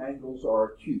all the angles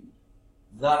are acute.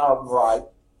 None of them right,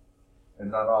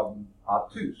 and none of them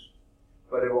obtuse.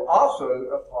 But it will also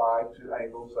apply to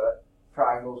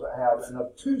triangles that have an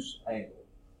obtuse angle,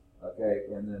 okay,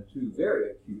 and then two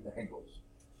very acute angles.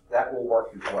 That will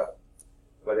work as well.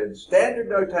 But in standard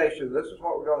notation, this is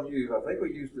what we're going to use. I think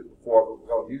we used it before, but we're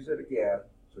going to use it again.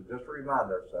 So just to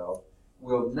remind ourselves,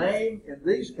 we'll name, in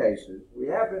these cases, we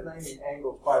have been naming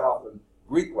angles quite often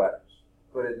Greek letters.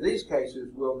 But in these cases,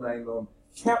 we'll name them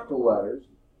capital letters,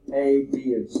 A,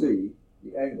 B, and C,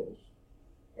 the angles.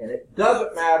 And it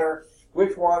doesn't matter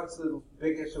which one's the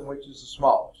biggest and which is the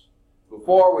smallest.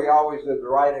 Before, we always did the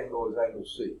right angle is angle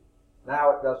C.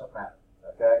 Now it doesn't matter,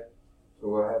 okay? So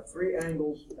we'll have three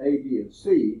angles, A, B, and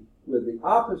C, with the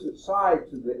opposite side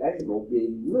to the angle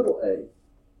being little a,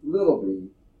 little b,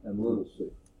 and little c,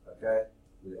 okay?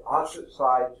 The opposite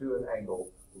side to an angle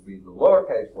will be the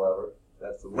lowercase letter,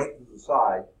 that's the length of the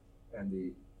side, and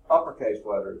the uppercase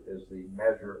letter is the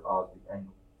measure of the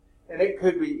angle. And it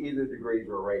could be either degrees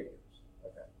or radians,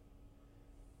 okay?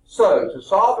 So, to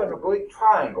solve an oblique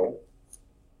triangle,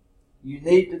 you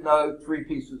need to know three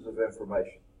pieces of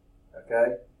information,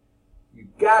 okay?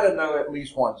 You've got to know at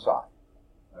least one side,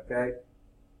 okay?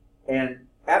 And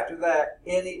after that,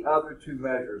 any other two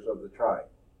measures of the triangle.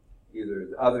 Either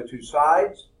the other two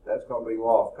sides, that's going to be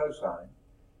law of cosine.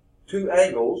 Two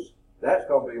angles, that's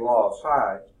going to be law of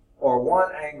sines. Or one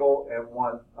angle and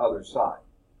one other side.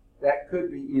 That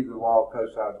could be either law of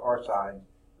cosines or sines,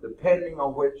 depending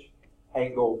on which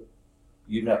angle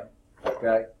you know,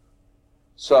 okay?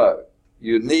 So,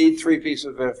 you need three pieces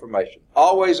of information.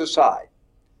 Always a side.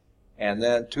 And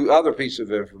then two other pieces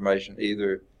of information,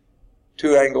 either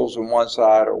two angles on one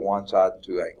side or one side and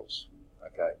two angles,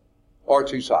 okay? Or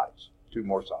two sides, two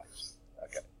more sides,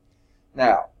 okay?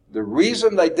 Now, the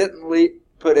reason they didn't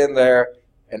put in there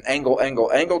an angle,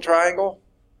 angle, angle triangle,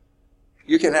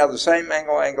 you can have the same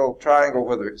angle, angle triangle,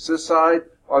 whether it's this side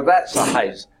or that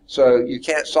side. So you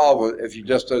can't solve it if you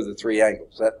just do the three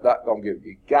angles. That's not going to give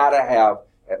you. You got to have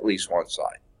at least one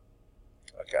side,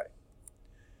 okay?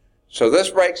 So this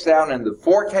breaks down into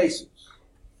four cases.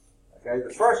 Okay,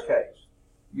 the first case,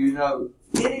 you know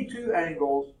any two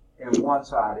angles and one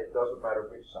side, it doesn't matter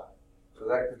which side. So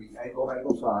that could be angle,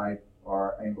 angle, side,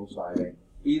 or angle, side, angle.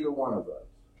 Either one of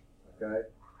those. Okay?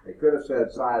 They could have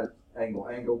said side, angle,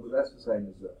 angle, but that's the same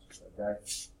as this. Okay?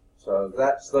 So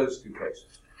that's those two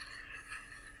cases.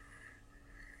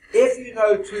 If you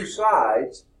know two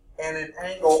sides and an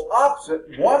angle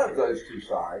opposite one of those two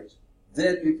sides,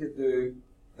 then you can do,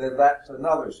 then that's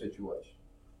another situation.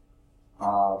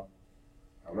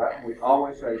 We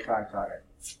always say sine, sine, angle.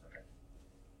 Okay.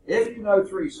 If you know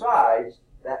three sides,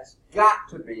 that's got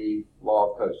to be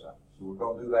law of cosine. So we're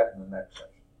going to do that in the next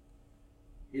section.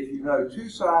 If you know two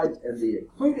sides and the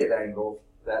included angle,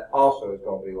 that also is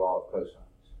going to be law of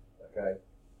cosines. Okay?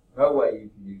 No way you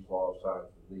can use law of sines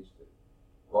with these two.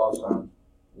 Law of sines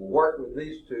will work with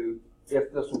these two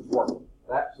if this was working.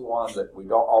 That's the one that we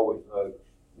don't always know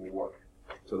will work.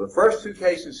 So the first two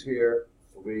cases here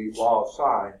will be law of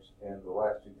sines, and the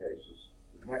last two cases,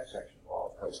 the next section,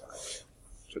 law of cosines.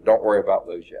 So don't worry about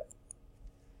those yet.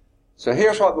 So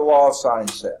here's what the law of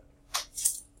sines said.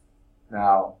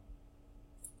 Now,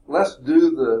 let's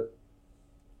do the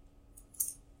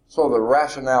sort of the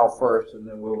rationale first, and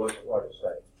then we'll look at what it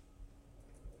says.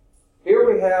 Here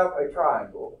we have a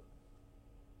triangle,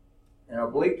 an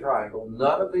oblique triangle.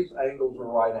 None of these angles are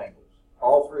right angles.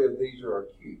 All three of these are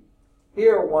acute.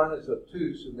 Here, one is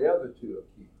obtuse, and the other two are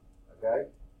acute. Okay?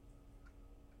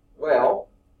 Well,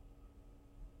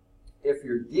 if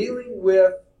you're dealing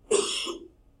with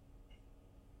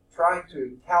trying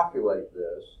to calculate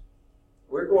this,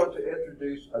 we're going to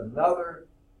introduce another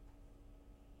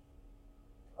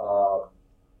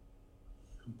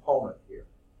component here,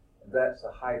 and that's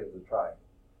the height of the triangle.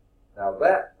 Now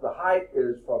the height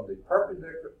is from the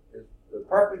perpendicular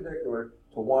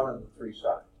to one of the three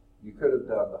sides. You could have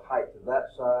done the height to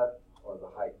that side or the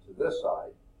height to this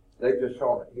side. They've just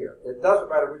shown it here. It doesn't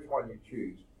matter which one you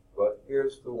choose, but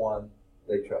here's the one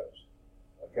they chose.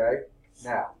 Okay?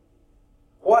 Now,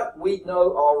 what we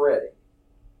know already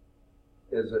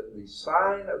is that the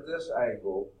sine of this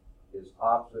angle is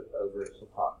opposite over its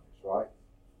hypotenuse, right?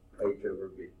 H over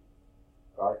B,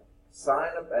 right?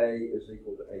 Sine of A is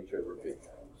equal to H over B.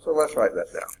 So let's write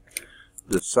that down.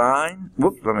 The sine,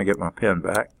 whoops, let me get my pen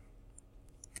back.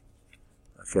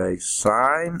 Okay,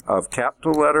 sine of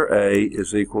capital letter A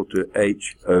is equal to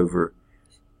H over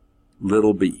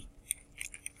little b.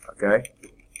 Okay?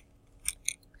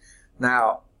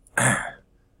 Now,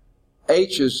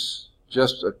 H is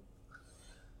just a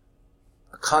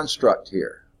construct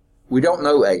here. We don't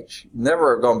know H.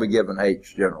 Never are going to be given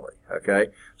H generally.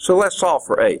 Okay? So let's solve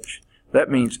for H. That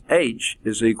means H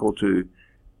is equal to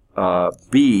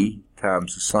B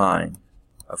times the sine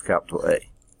of capital A.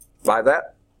 By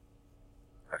that?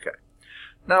 Okay.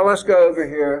 Now let's go over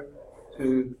here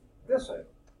to this angle,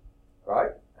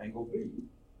 right? Angle B.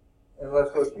 And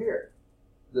let's look here.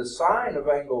 The sine of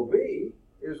angle B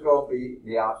is going to be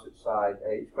the opposite side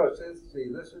H, because see,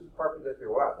 this is a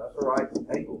perpendicular line. That's a right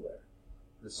angle there.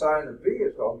 The sine of B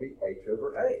is going to be H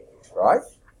over A, right?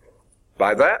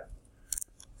 By that,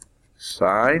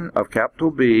 sine of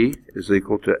capital B is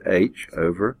equal to H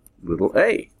over little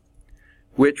a,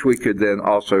 which we could then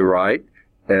also write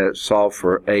as solve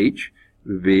for H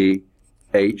would be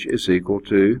H is equal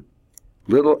to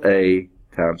little a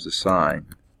times the sine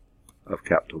of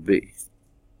capital B.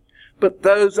 But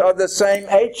those are the same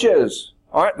H's,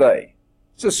 aren't they?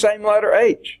 It's the same letter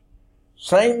H.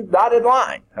 Same dotted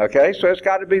line, okay? So it's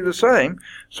got to be the same.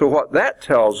 So what that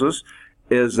tells us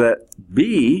is that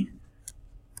B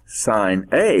sine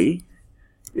A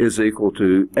is equal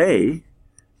to A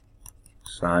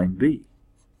sine B,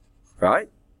 right?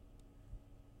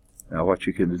 Now what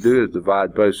you can do is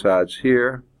divide both sides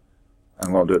here.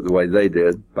 I'm going to do it the way they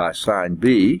did, by sine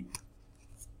B.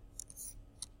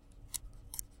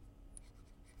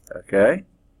 Okay?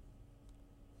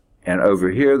 And over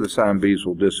here, the sine B's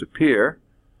will disappear,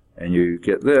 and you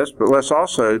get this. But let's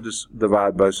also just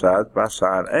divide both sides by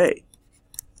sine A.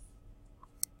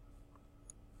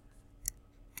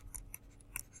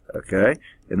 Okay?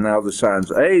 And now the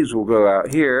sines A's will go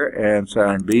out here, and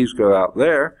sine B's go out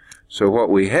there. So what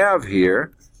we have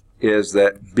here is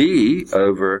that B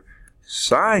over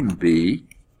sine B,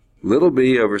 little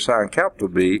b over sine capital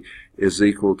B, is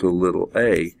equal to little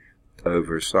a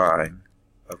over sine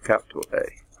of capital A.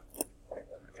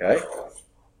 Okay?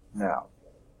 Now,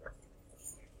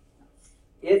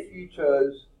 if you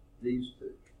chose these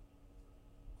two,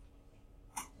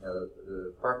 now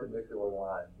the perpendicular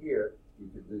line here, you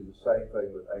could do the same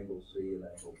thing with angle C and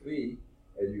angle B,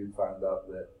 and you'd find out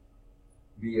that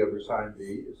B over sine B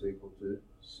is equal to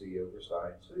C over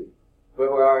sine C.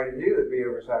 But we already knew that B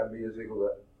over sine B is equal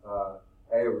to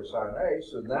A over sine A,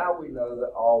 so now we know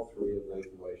that all three of those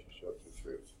relationships are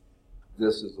true.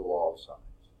 This is the law of sines.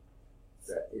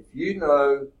 That if you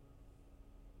know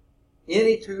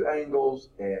any two angles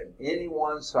and any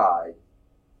one side,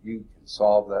 you can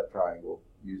solve that triangle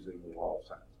using the law of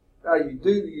sines. Now you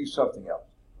do use something else,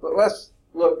 but let's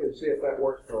look and see if that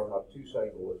works for an obtuse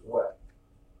angle as well.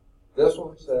 This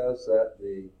one says that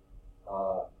the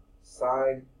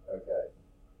sine, okay,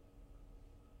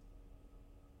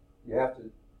 you have to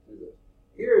do this.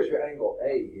 Here's your angle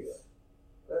A here.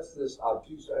 That's this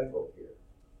obtuse angle here.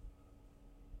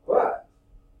 But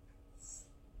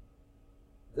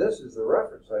this is the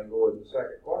reference angle in the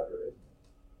second quadrant, isn't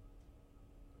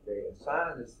it? Okay, and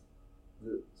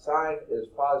sine is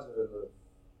positive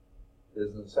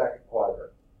in the second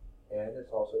quadrant, and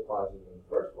it's also positive in the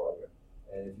first quadrant.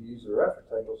 And if you use the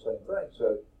reference angle, same thing.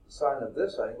 So the sine of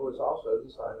this angle is also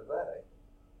the sine of that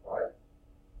angle, right?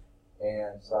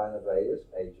 And sine of A is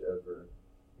h over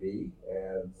b,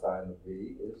 and sine of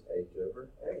b is h over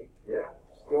a. Yeah,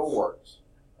 still works.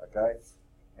 Okay,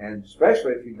 and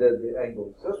especially if you did the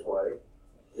angles this way,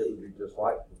 it would be just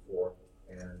like before,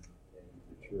 and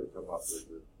you could sure come up with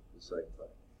the same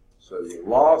thing. So the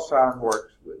law of sine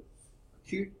works with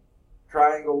acute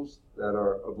triangles that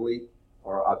are oblique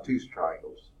or obtuse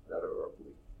triangles that are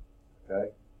oblique.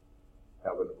 Okay,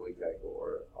 have an oblique angle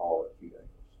or all acute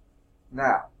angles.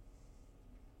 Now,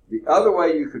 the other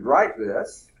way you could write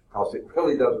this, because it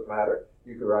really doesn't matter,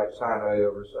 you could write sine A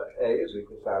over A is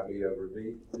equal to sine B over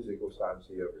B is equal to sine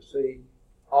C over C.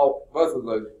 Both of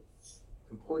those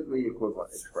completely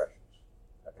equivalent expressions.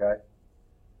 Okay?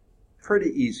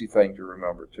 Pretty easy thing to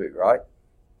remember too, right?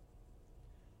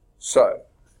 So,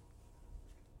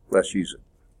 let's use it.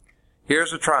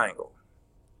 Here's a triangle.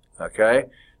 Okay?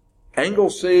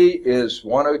 Angle C is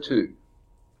 102.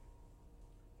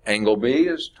 Angle B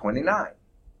is 29.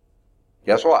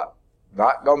 Guess what?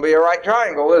 Not going to be a right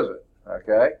triangle, is it?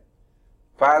 Okay?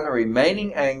 Find the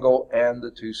remaining angle and the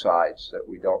two sides that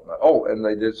we don't know. Oh, and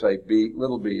they did say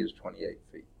little b is 28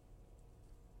 feet.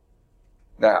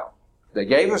 Now, they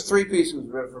gave us 3 pieces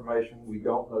of information. We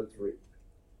don't know 3.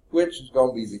 Which is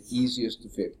going to be the easiest to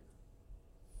figure?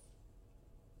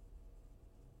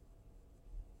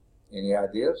 Any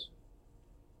ideas?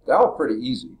 They're all pretty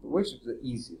easy, but which is the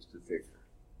easiest to figure?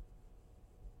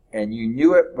 And you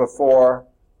knew it before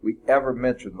we ever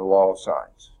mentioned the law of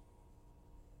sines.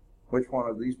 Which one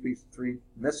of these 3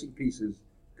 missing pieces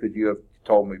could you have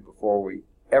told me before we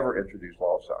ever introduced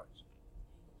law of sines?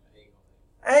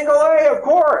 Angle A, of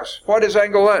course. What is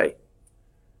angle A?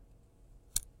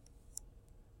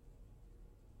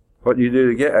 What do you do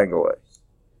to get angle A?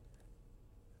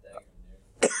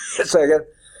 A second.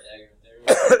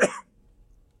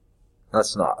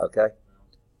 That's not, okay?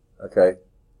 Okay.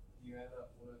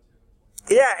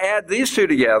 Yeah, add these 2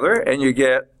 together and you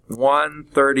get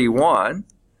 131.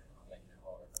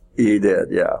 You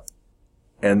did, yeah.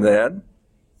 And then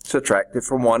subtract it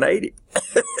from 180.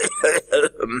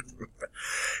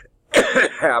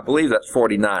 I believe that's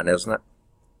 49, isn't it?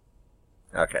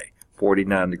 Okay,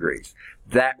 49 degrees.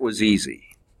 That was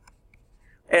easy.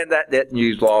 And that didn't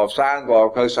use law of sine, law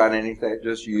of cosine, anything. It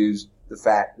just used the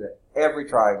fact that every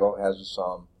triangle has a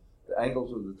sum. The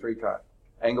angles of the 3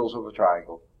 angles of a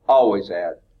triangle always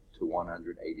add to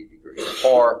 180 degrees,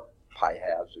 or pi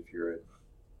halves if you're in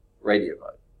radio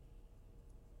mode.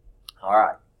 All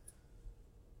right.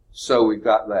 So we've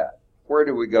got that. Where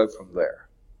do we go from there?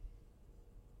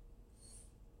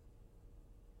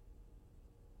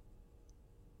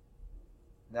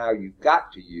 Now you've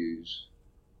got to use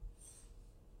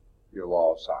your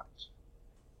law of sines.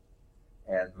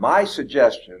 And my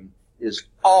suggestion is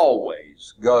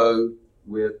always go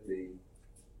with the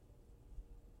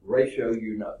ratio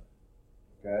you know.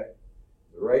 Okay?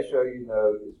 The ratio you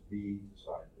know is B to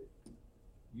sine B.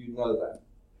 You know that.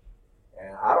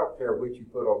 And I don't care which you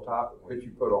put on top and which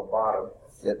you put on bottom.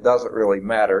 It doesn't really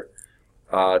matter.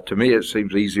 To me, it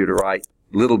seems easier to write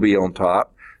little b on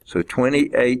top. So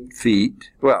 28 feet.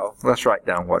 Well, let's write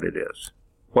down what it is.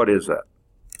 What is that?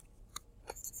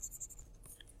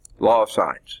 Law of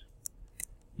sines.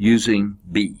 Using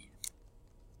B.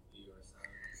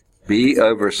 B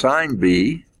over sine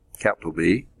B, capital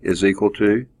B, is equal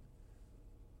to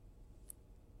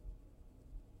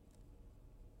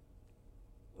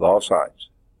law of sines.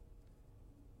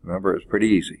 Remember, it's pretty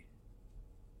easy.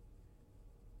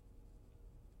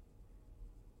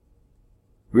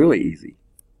 Really easy.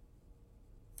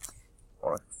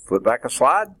 Want to flip back a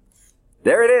slide?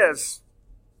 There it is.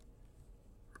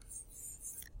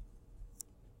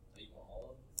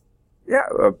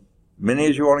 Yeah, many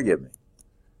as you want to give me.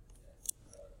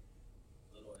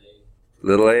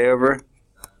 Little a over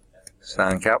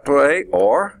sine capital A,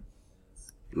 or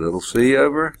little c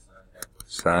over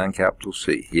sine capital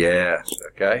C. Yes,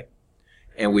 okay.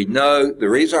 And we know, the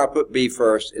reason I put B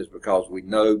first is because we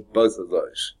know both of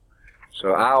those.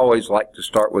 So I always like to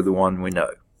start with the one we know.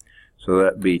 So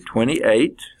that'd be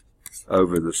 28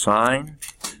 over the sine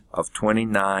of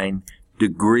 29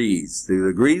 degrees. The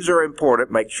degrees are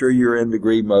important. Make sure you're in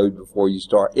degree mode before you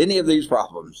start any of these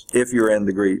problems, if you're in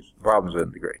degrees, problems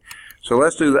in degree. So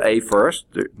let's do the a first.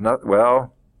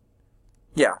 Well,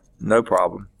 yeah, no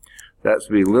problem. That's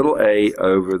to be little a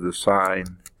over the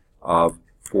sine of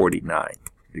 49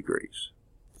 degrees.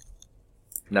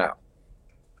 Now,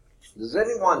 does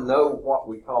anyone know what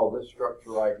we call this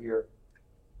structure right here?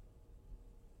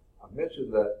 I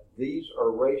mentioned that these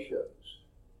are ratios.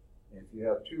 And if you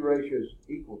have two ratios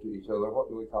equal to each other, what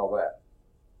do we call that?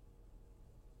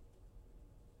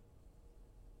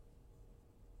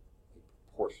 A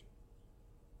proportion.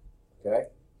 Okay?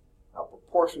 Now,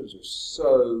 proportions are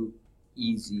so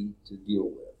easy to deal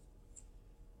with.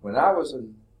 When I was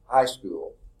in high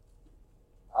school,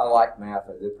 I liked math.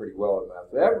 I did pretty well in math.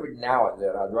 But every now and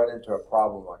then, I'd run into a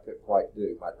problem I couldn't quite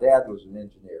do. My dad was an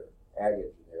engineer, ag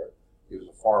engineer. He was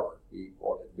a farmer. He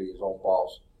wanted to be his own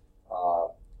boss.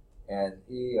 And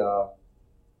he,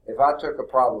 if I took a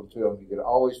problem to him, he could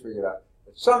always figure it out.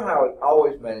 But somehow, he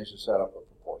always managed to set up a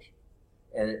proportion.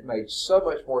 And it made so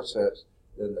much more sense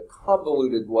than the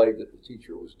convoluted way that the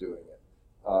teacher was doing it.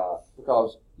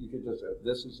 Because you could just say,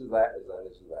 this is that, is that,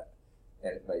 is that.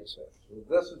 And it made sense. So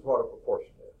this is what a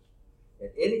proportion is.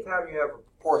 And anytime you have a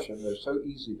proportion, they're so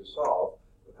easy to solve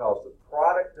because the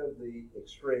product of the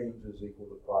extremes is equal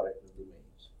to the product of the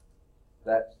means.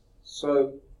 That's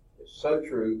so, it's so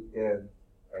true in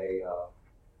a,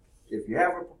 if you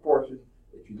have a proportion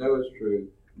that you know is true,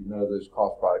 you know those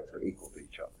cost products are equal to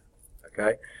each other.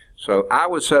 Okay? So I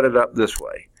would set it up this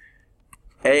way.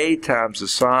 A times the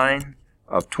sine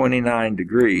of 29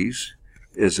 degrees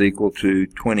is equal to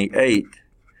 28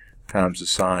 times the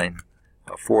sine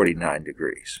of 49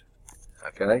 degrees.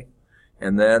 Okay?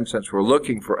 And then, since we're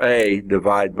looking for A,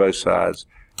 divide both sides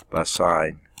by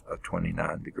sine of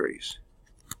 29 degrees.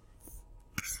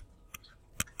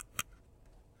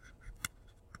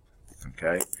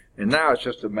 Okay? And now it's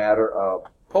just a matter of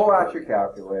pull out your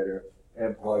calculator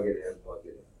and plug it in,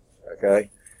 Okay?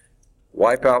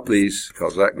 Wipe out these,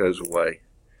 because that goes away.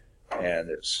 And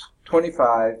it's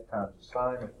 25 times the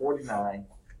sine of 49.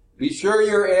 Be sure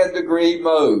you're in degree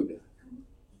mode.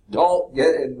 Don't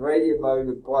get in radian mode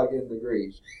and plug in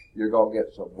degrees. You're going to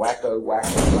get some wacko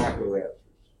answers.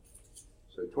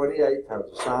 So 28 times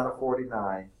the sine of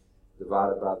 49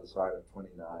 divided by the sine of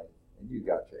 29, and you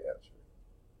got your answer.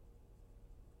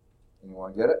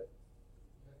 Anyone get it?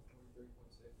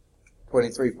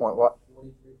 23 point what?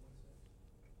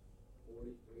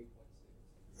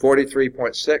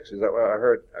 43.6, is that what I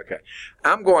heard? Okay.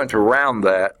 I'm going to round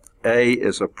that. A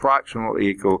is approximately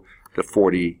equal to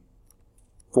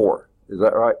 44. Is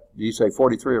that right? Do you say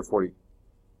 43 or 40?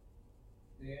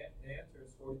 The answer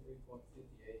is 43.58,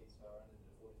 so I rounded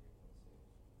it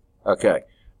to 43.6. Okay.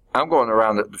 I'm going to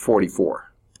round it to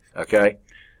 44. Okay?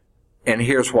 And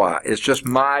here's why. It's just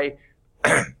my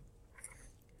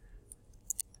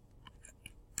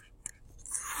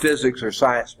physics or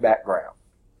science background.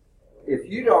 If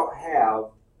you don't have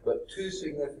but two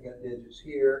significant digits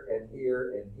here and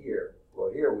here and here,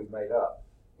 well, here we've made up.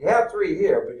 You have three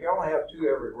here, but you only have two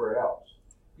everywhere else.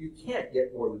 You can't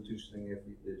get more than two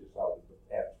significant digits out of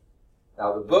the answer.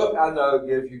 Now, the book, I know,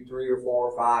 gives you 3 or 4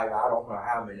 or 5, I don't know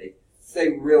how many.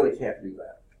 They really can't do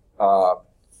that.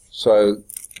 So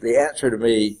the answer to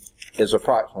me is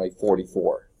approximately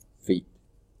 44 feet.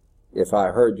 If I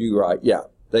heard you right, yeah.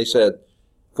 They said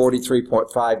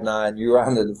 43.59, you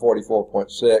rounded to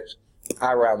 44.6,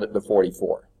 I rounded to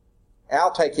 44.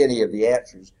 I'll take any of the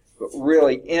answers, but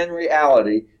really, in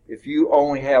reality, if you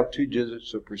only have 2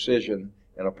 digits of precision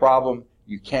in a problem,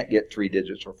 you can't get 3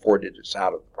 digits or 4 digits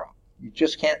out of the problem. You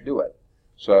just can't do it.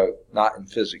 So, not in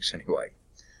physics anyway.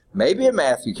 Maybe in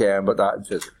math you can, but not in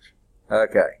physics.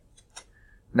 Okay.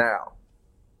 Now,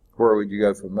 where would you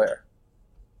go from there?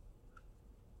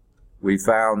 We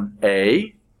found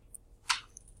A,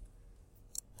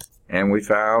 and we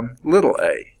found little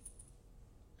a.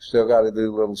 Still got to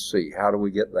do little c. How do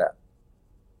we get that?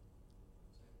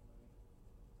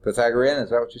 Pythagorean, is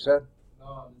that what you said?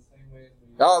 No, the same way.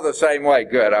 Oh, the same way.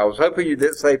 Good. I was hoping you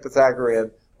did say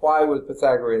Pythagorean. Why would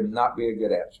Pythagorean not be a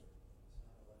good answer?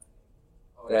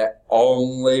 That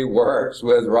only works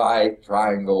with right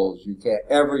triangles. You can't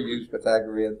ever use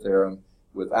Pythagorean theorem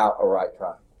without a right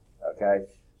triangle. Okay?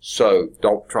 So,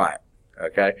 don't try it.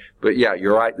 Okay? But yeah,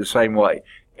 you're right the same way.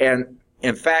 And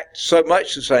in fact, so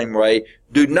much the same way,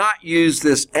 do not use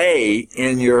this A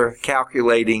in your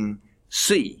calculating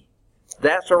C.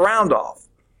 That's a round off.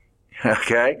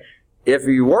 Okay? If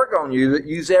you work on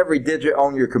use every digit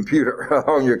on your computer,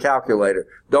 on your calculator.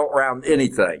 Don't round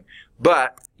anything.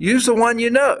 But use the one you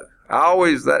know.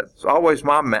 That's always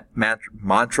my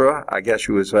mantra, I guess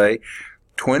you would say.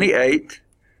 28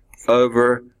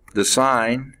 over the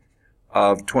sine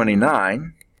of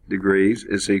 29 degrees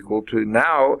is equal to,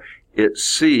 now it's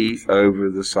C over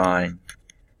the sine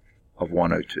of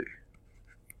 102.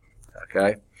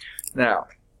 Okay? Now,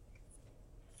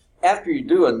 after you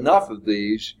do enough of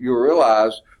these, you'll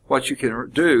realize what you can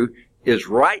do is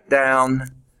write down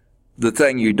the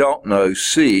thing you don't know,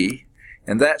 C,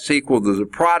 and that's equal to the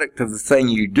product of the thing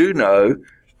you do know,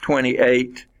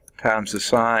 28 times the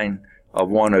sine of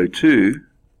 102,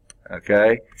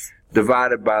 okay,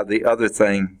 divided by the other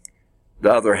thing,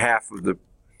 the other half of the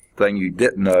thing you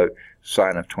didn't know,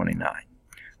 sine of 29.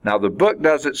 Now, the book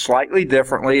does it slightly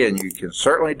differently, and you can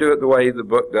certainly do it the way the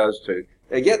book does too.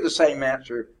 They get the same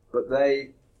answer, but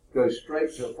they go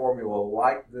straight to a formula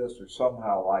like this or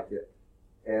somehow like it,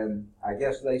 and I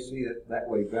guess they see it that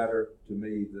way better. To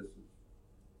me,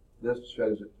 this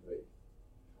shows it to me.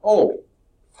 Oh,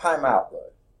 time out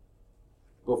though.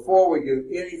 Before we do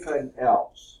anything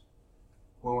else,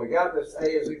 when we got this A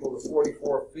is equal to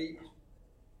 44 feet,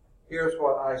 here's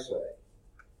what I say.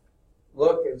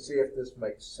 Look and see if this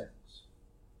makes sense.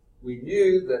 We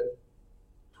knew that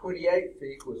 28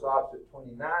 feet was opposite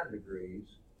 29 degrees,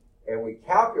 and we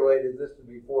calculated this to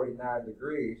be 49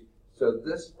 degrees, so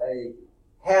this A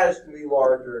has to be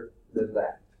larger than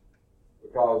that,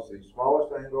 because the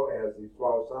smallest angle has the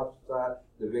smallest opposite side,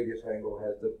 the biggest angle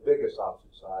has the biggest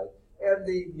opposite side, and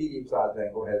the medium-sized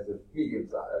angle has the medium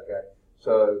side, okay?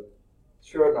 So,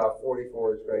 sure enough,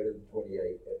 44 is greater than 28.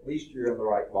 At least you're in the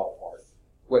right ballpark.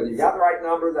 Whether you got the right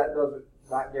number, that doesn't,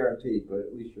 not guaranteed, but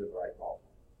at least you're in the right ballpark.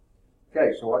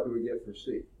 Okay, so what do we get for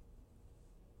C?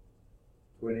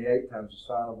 28 times the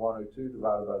sine of 102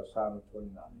 divided by the sine of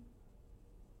 29.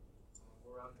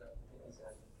 We're rounded up to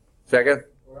 57. Second?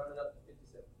 We're rounded up to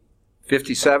 57.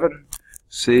 57?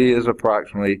 C is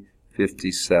approximately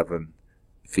 57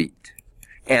 feet.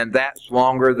 And that's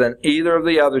longer than either of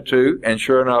the other two, and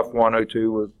sure enough,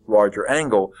 102 was larger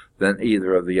angle than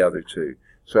either of the other two.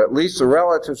 So at least the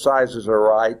relative sizes are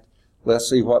right. Let's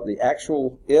see what the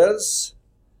actual is.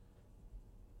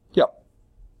 Yep.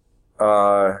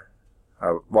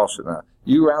 I lost it now.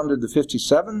 You rounded to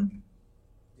 57?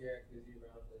 Yeah, because you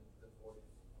rounded to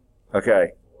 40.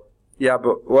 Okay. Yeah,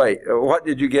 but wait, what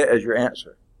did you get as your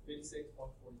answer? 56.49.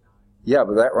 Yeah,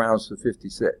 but that rounds to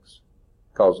 56.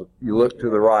 Because you look to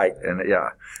the right, and yeah.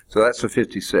 So that's a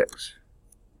 56.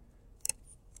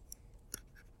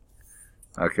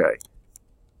 Okay.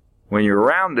 When you're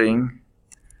rounding,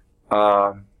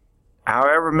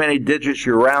 however many digits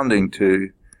you're rounding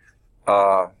to,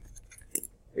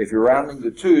 if you're rounding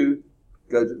to 2,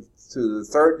 go to the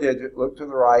third digit, look to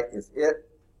the right. If it,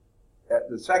 at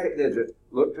the second digit,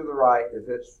 look to the right. If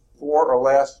it's 4 or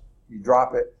less, you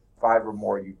drop it. 5 or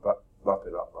more, you bump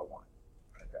it up by 1.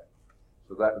 Okay.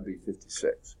 So that would be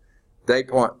 56. Day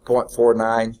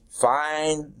 0.49,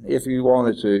 fine if you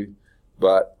wanted to,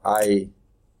 but I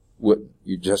wouldn't.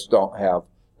 You just don't have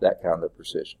that kind of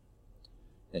precision.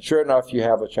 And sure enough, you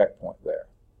have a checkpoint there.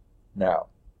 Now,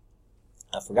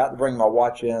 I forgot to bring my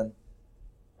watch in.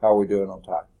 How are we doing on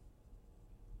time?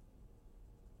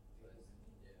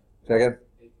 Second?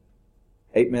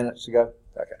 8 minutes to go?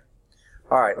 Okay.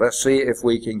 All right, let's see if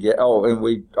we can get, oh, and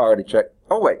we already checked.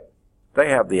 Oh, wait, they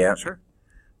have the answer.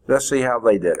 Let's see how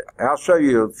they did it. I'll show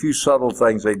you a few subtle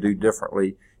things they do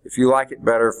differently. If you like it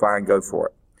better, fine, go for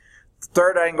it. The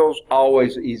third angle is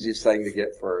always the easiest thing to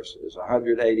get first, is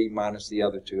 180 minus the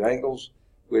other two angles,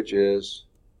 which is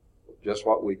just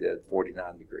what we did,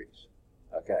 49 degrees.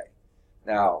 Okay.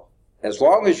 Now, as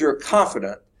long as you're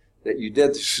confident that you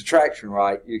did the subtraction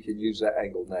right, you can use that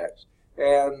angle next.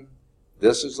 And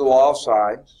this is the law of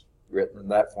sines, written in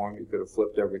that form. You could have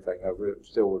flipped everything over. It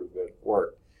still would have been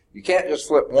worked. You can't just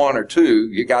flip 1 or 2.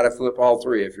 You got to flip all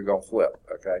 3 if you're going to flip,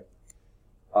 okay?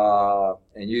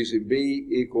 And using B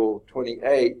equal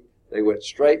 28, they went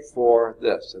straight for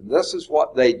this. And this is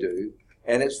what they do,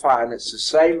 and it's fine. It's the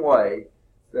same way.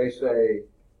 They say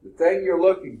the thing you're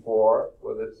looking for,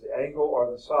 whether it's the angle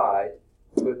or the side,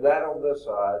 put that on this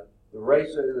side, the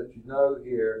ratio that you know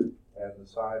here, and the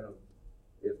sine of,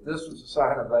 if this was the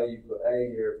sine of A, you put A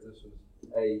here. If this was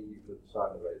A, you put the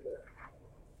sine of A there.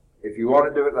 If you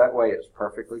want to do it that way, it's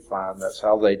perfectly fine. That's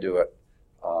how they do it.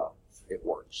 It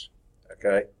works.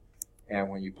 Okay? And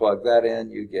when you plug that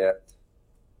in, you get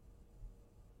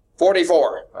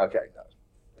 44. Okay, no,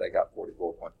 they got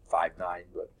 44.59,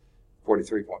 but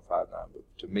 43.59, but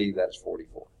to me, that's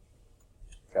 44.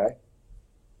 Okay?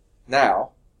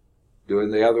 Now, doing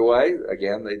the other way,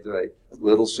 again, they say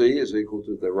little c is equal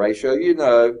to the ratio you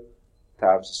know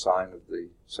times the sine of the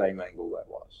same angle that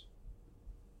was.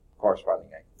 Of corresponding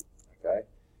angle. Okay?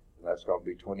 And that's going to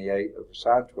be 28 over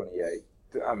sine 29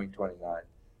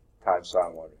 times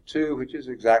sine 102, which is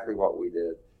exactly what we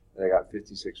did. And I got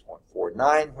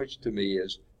 56.49, which to me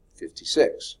is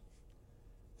 56.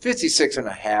 56 and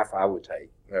a half I would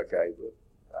take. Okay, but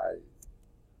okay.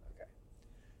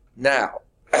 Now,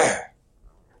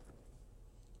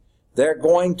 they're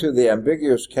going to the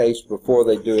ambiguous case before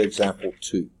they do example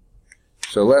 2.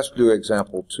 So let's do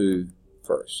example 2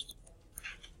 first.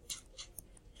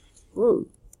 Woo.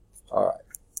 All right.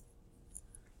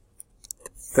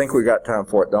 Think we got time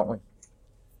for it, don't we?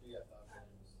 Yeah, 5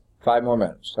 minutes. 5 more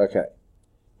minutes. Okay.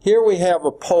 Here we have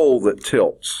a pole that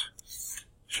tilts.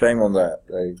 Shame on that.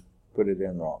 They put it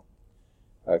in wrong.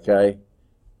 Okay.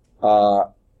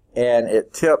 And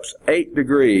it tips 8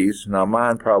 degrees. Now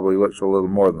mine probably looks a little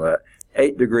more than that.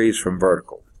 8 degrees from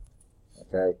vertical.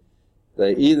 Okay.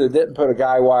 They either didn't put a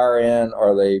guy wire in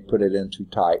or they put it in too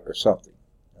tight or something.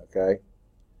 Okay.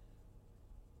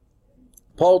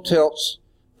 Pole tilts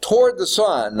toward the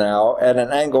sun now at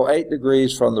an angle 8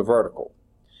 degrees from the vertical.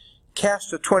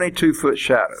 Cast a 22-foot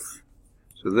shadow.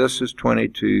 So this is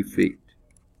 22 feet.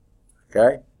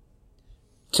 Okay?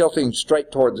 Tilting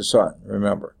straight toward the sun,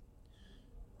 remember.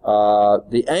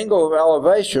 The angle of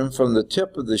elevation from the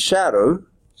tip of the shadow,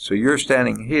 so you're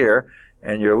standing here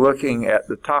and you're looking at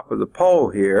the top of the pole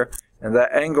here, and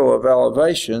that angle of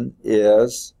elevation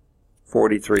is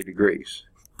 43 degrees.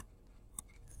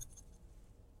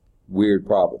 Weird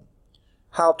problem.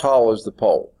 How tall is the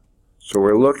pole? So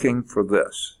we're looking for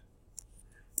this.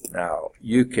 Now,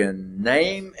 you can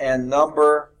name and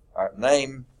number,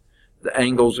 name the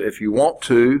angles if you want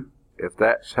to, if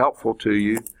that's helpful to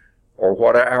you, or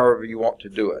whatever you want to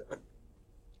do it.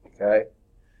 Okay?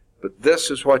 But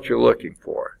this is what you're looking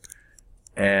for.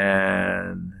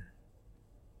 And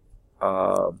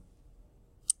how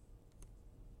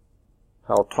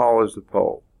tall is the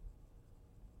pole?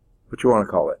 What you want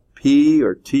to call it? P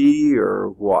or T or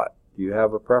what? Do you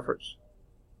have a preference?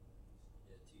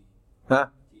 Huh?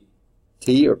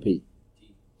 T or P?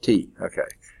 T. Okay.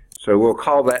 So we'll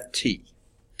call that T.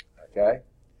 Okay?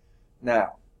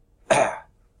 Now,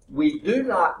 we do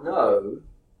not know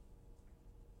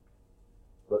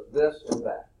but this and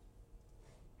that.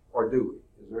 Or do we?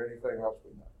 Is there anything else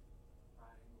we know?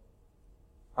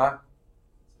 Huh?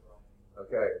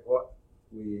 Okay. What?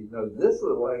 We know this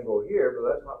little angle here, but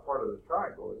that's not part of the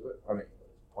triangle, is it? I mean,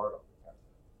 it's part of it.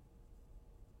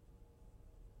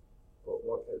 But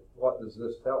what does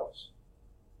this tell us?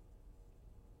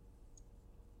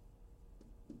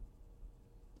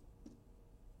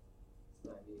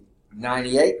 It's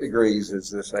 98 degrees is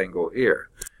this angle here.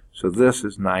 So this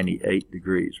is 98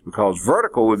 degrees. Because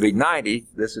vertical would be 90.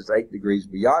 This is 8 degrees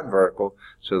beyond vertical,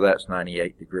 so that's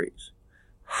 98 degrees.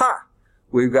 Ha!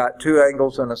 We've got 2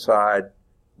 angles on a side.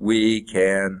 We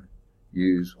can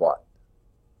use what?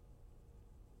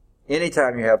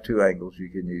 Anytime you have 2 angles, you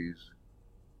can use.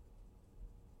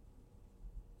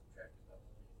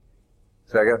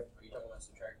 Second? Are you talking about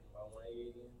subtracting by 180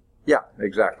 again? Yeah,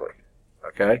 exactly.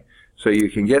 Okay? So you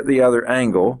can get the other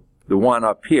angle, the one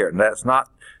up here. And that's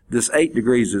not, this 8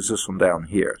 degrees is this one down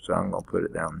here. So I'm going to put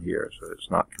it down here so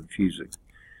it's not confusing,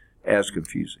 as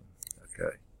confusing.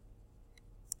 Okay?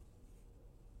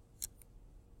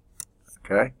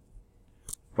 Okay?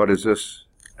 What is this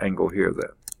angle here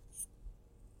then?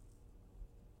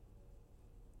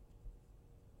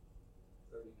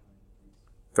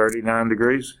 39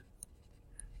 degrees?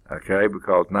 Okay,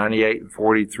 because 98 and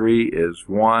 43 is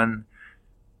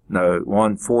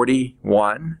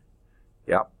 141.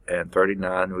 Yep, and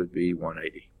 39 would be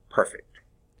 180. Perfect.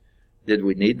 Did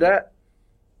we need that?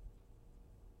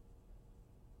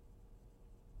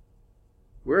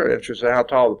 We're interested in how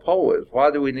tall the pole is.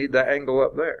 Why do we need that angle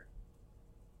up there?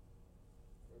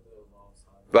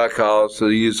 Because to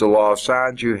use the law of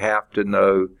sines, you have to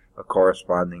know a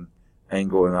corresponding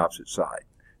angle on opposite side.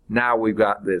 Now we've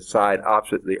got the side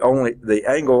opposite, the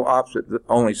angle opposite the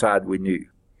only side we knew.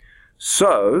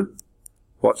 So,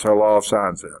 what's our law of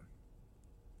sines then? A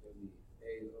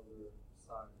over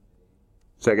sine.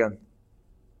 Second?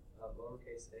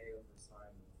 Lowercase a over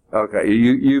sine. Okay,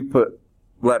 you put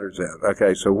letters in.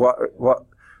 Okay, so what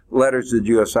letters did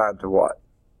you assign to what?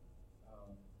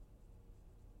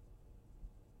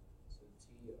 So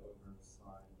t over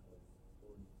sine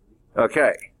of 43.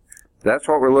 Okay, that's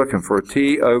what we're looking for.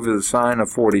 T over the sine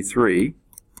of 43.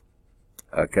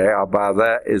 Okay, I'll buy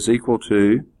that is equal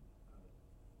to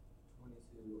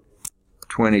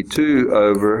 22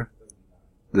 over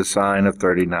the sine of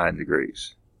 39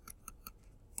 degrees.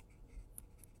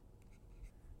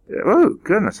 Oh,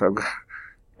 goodness.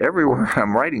 Everywhere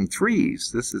I'm writing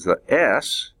 3's. This is a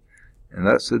S, And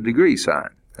that's the degree sign.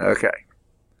 Okay.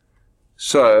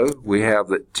 So we have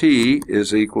that T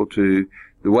is equal to,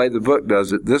 the way the book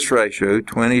does it, this ratio,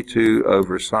 22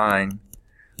 over sine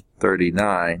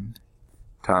 39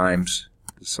 times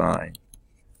the sine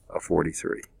of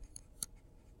 43.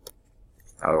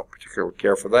 I don't particularly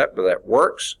care for that, but that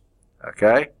works.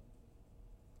 Okay.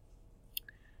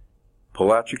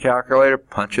 Pull out your calculator,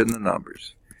 punch in the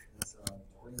numbers.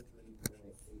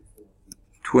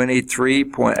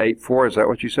 23.84, is that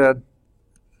what you said?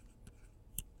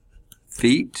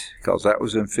 Feet, because that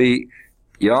was in feet.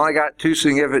 You only got two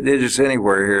significant digits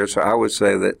anywhere here, so I would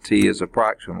say that T is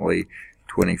approximately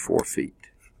 24 feet.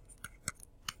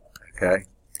 Okay?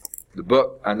 The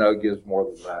book, I know, gives more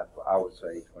than that, but I would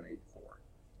say 24.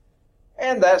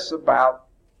 And that's about,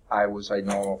 I would say,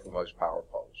 normal for most power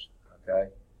poles. Okay?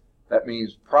 That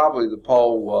means probably the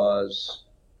pole was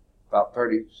about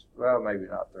 30, well, maybe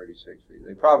not 36 feet.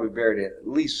 They probably buried it at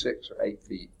least 6 or 8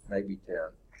 feet, maybe 10.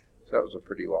 So that was a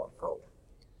pretty long pole.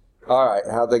 All right,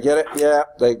 how'd they get it? Yeah,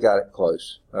 they got it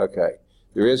close. Okay.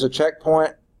 There is a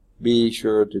checkpoint. Be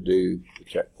sure to do the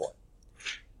checkpoint.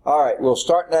 All right, we'll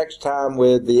start next time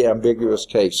with the ambiguous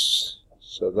case.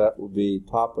 So that will be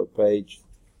top of page.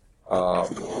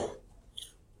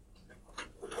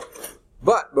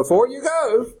 But before you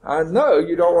go, I know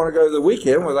you don't want to go to the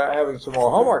weekend without having some more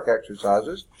homework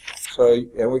exercises. So,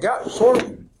 and we got sort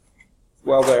of,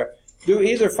 well, there. Do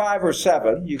either 5 or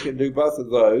 7. You can do both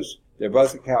of those. They're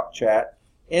both at Calc Chat.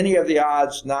 Any of the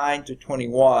odds 9 to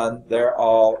 21, they're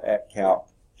all at Calc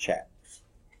Chat.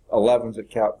 11's at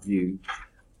Calc View.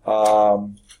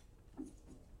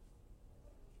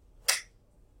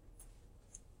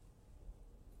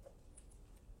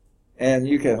 And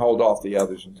you can hold off the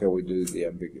others until we do the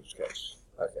ambiguous case.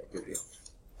 Okay, good deal.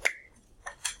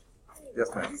 Yes,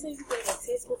 ma'am. Did you say you gave a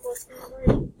test before spring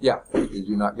break? Yeah. Did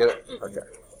you not get it? Okay.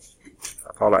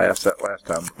 I thought I asked that last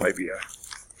time, maybe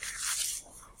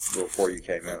before you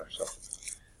came in or something.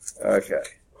 Okay.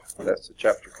 That's the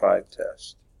Chapter 5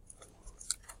 test.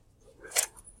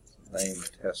 Name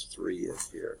test 3 is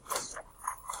here.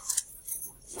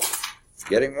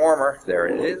 Getting warmer. There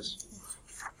it is.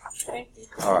 Thank you.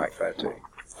 All right, glad to.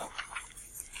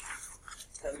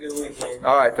 Have a good weekend.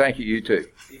 All right, thank you. You too.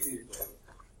 You too.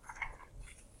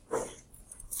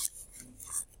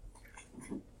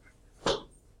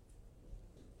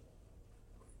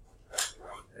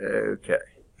 Okay.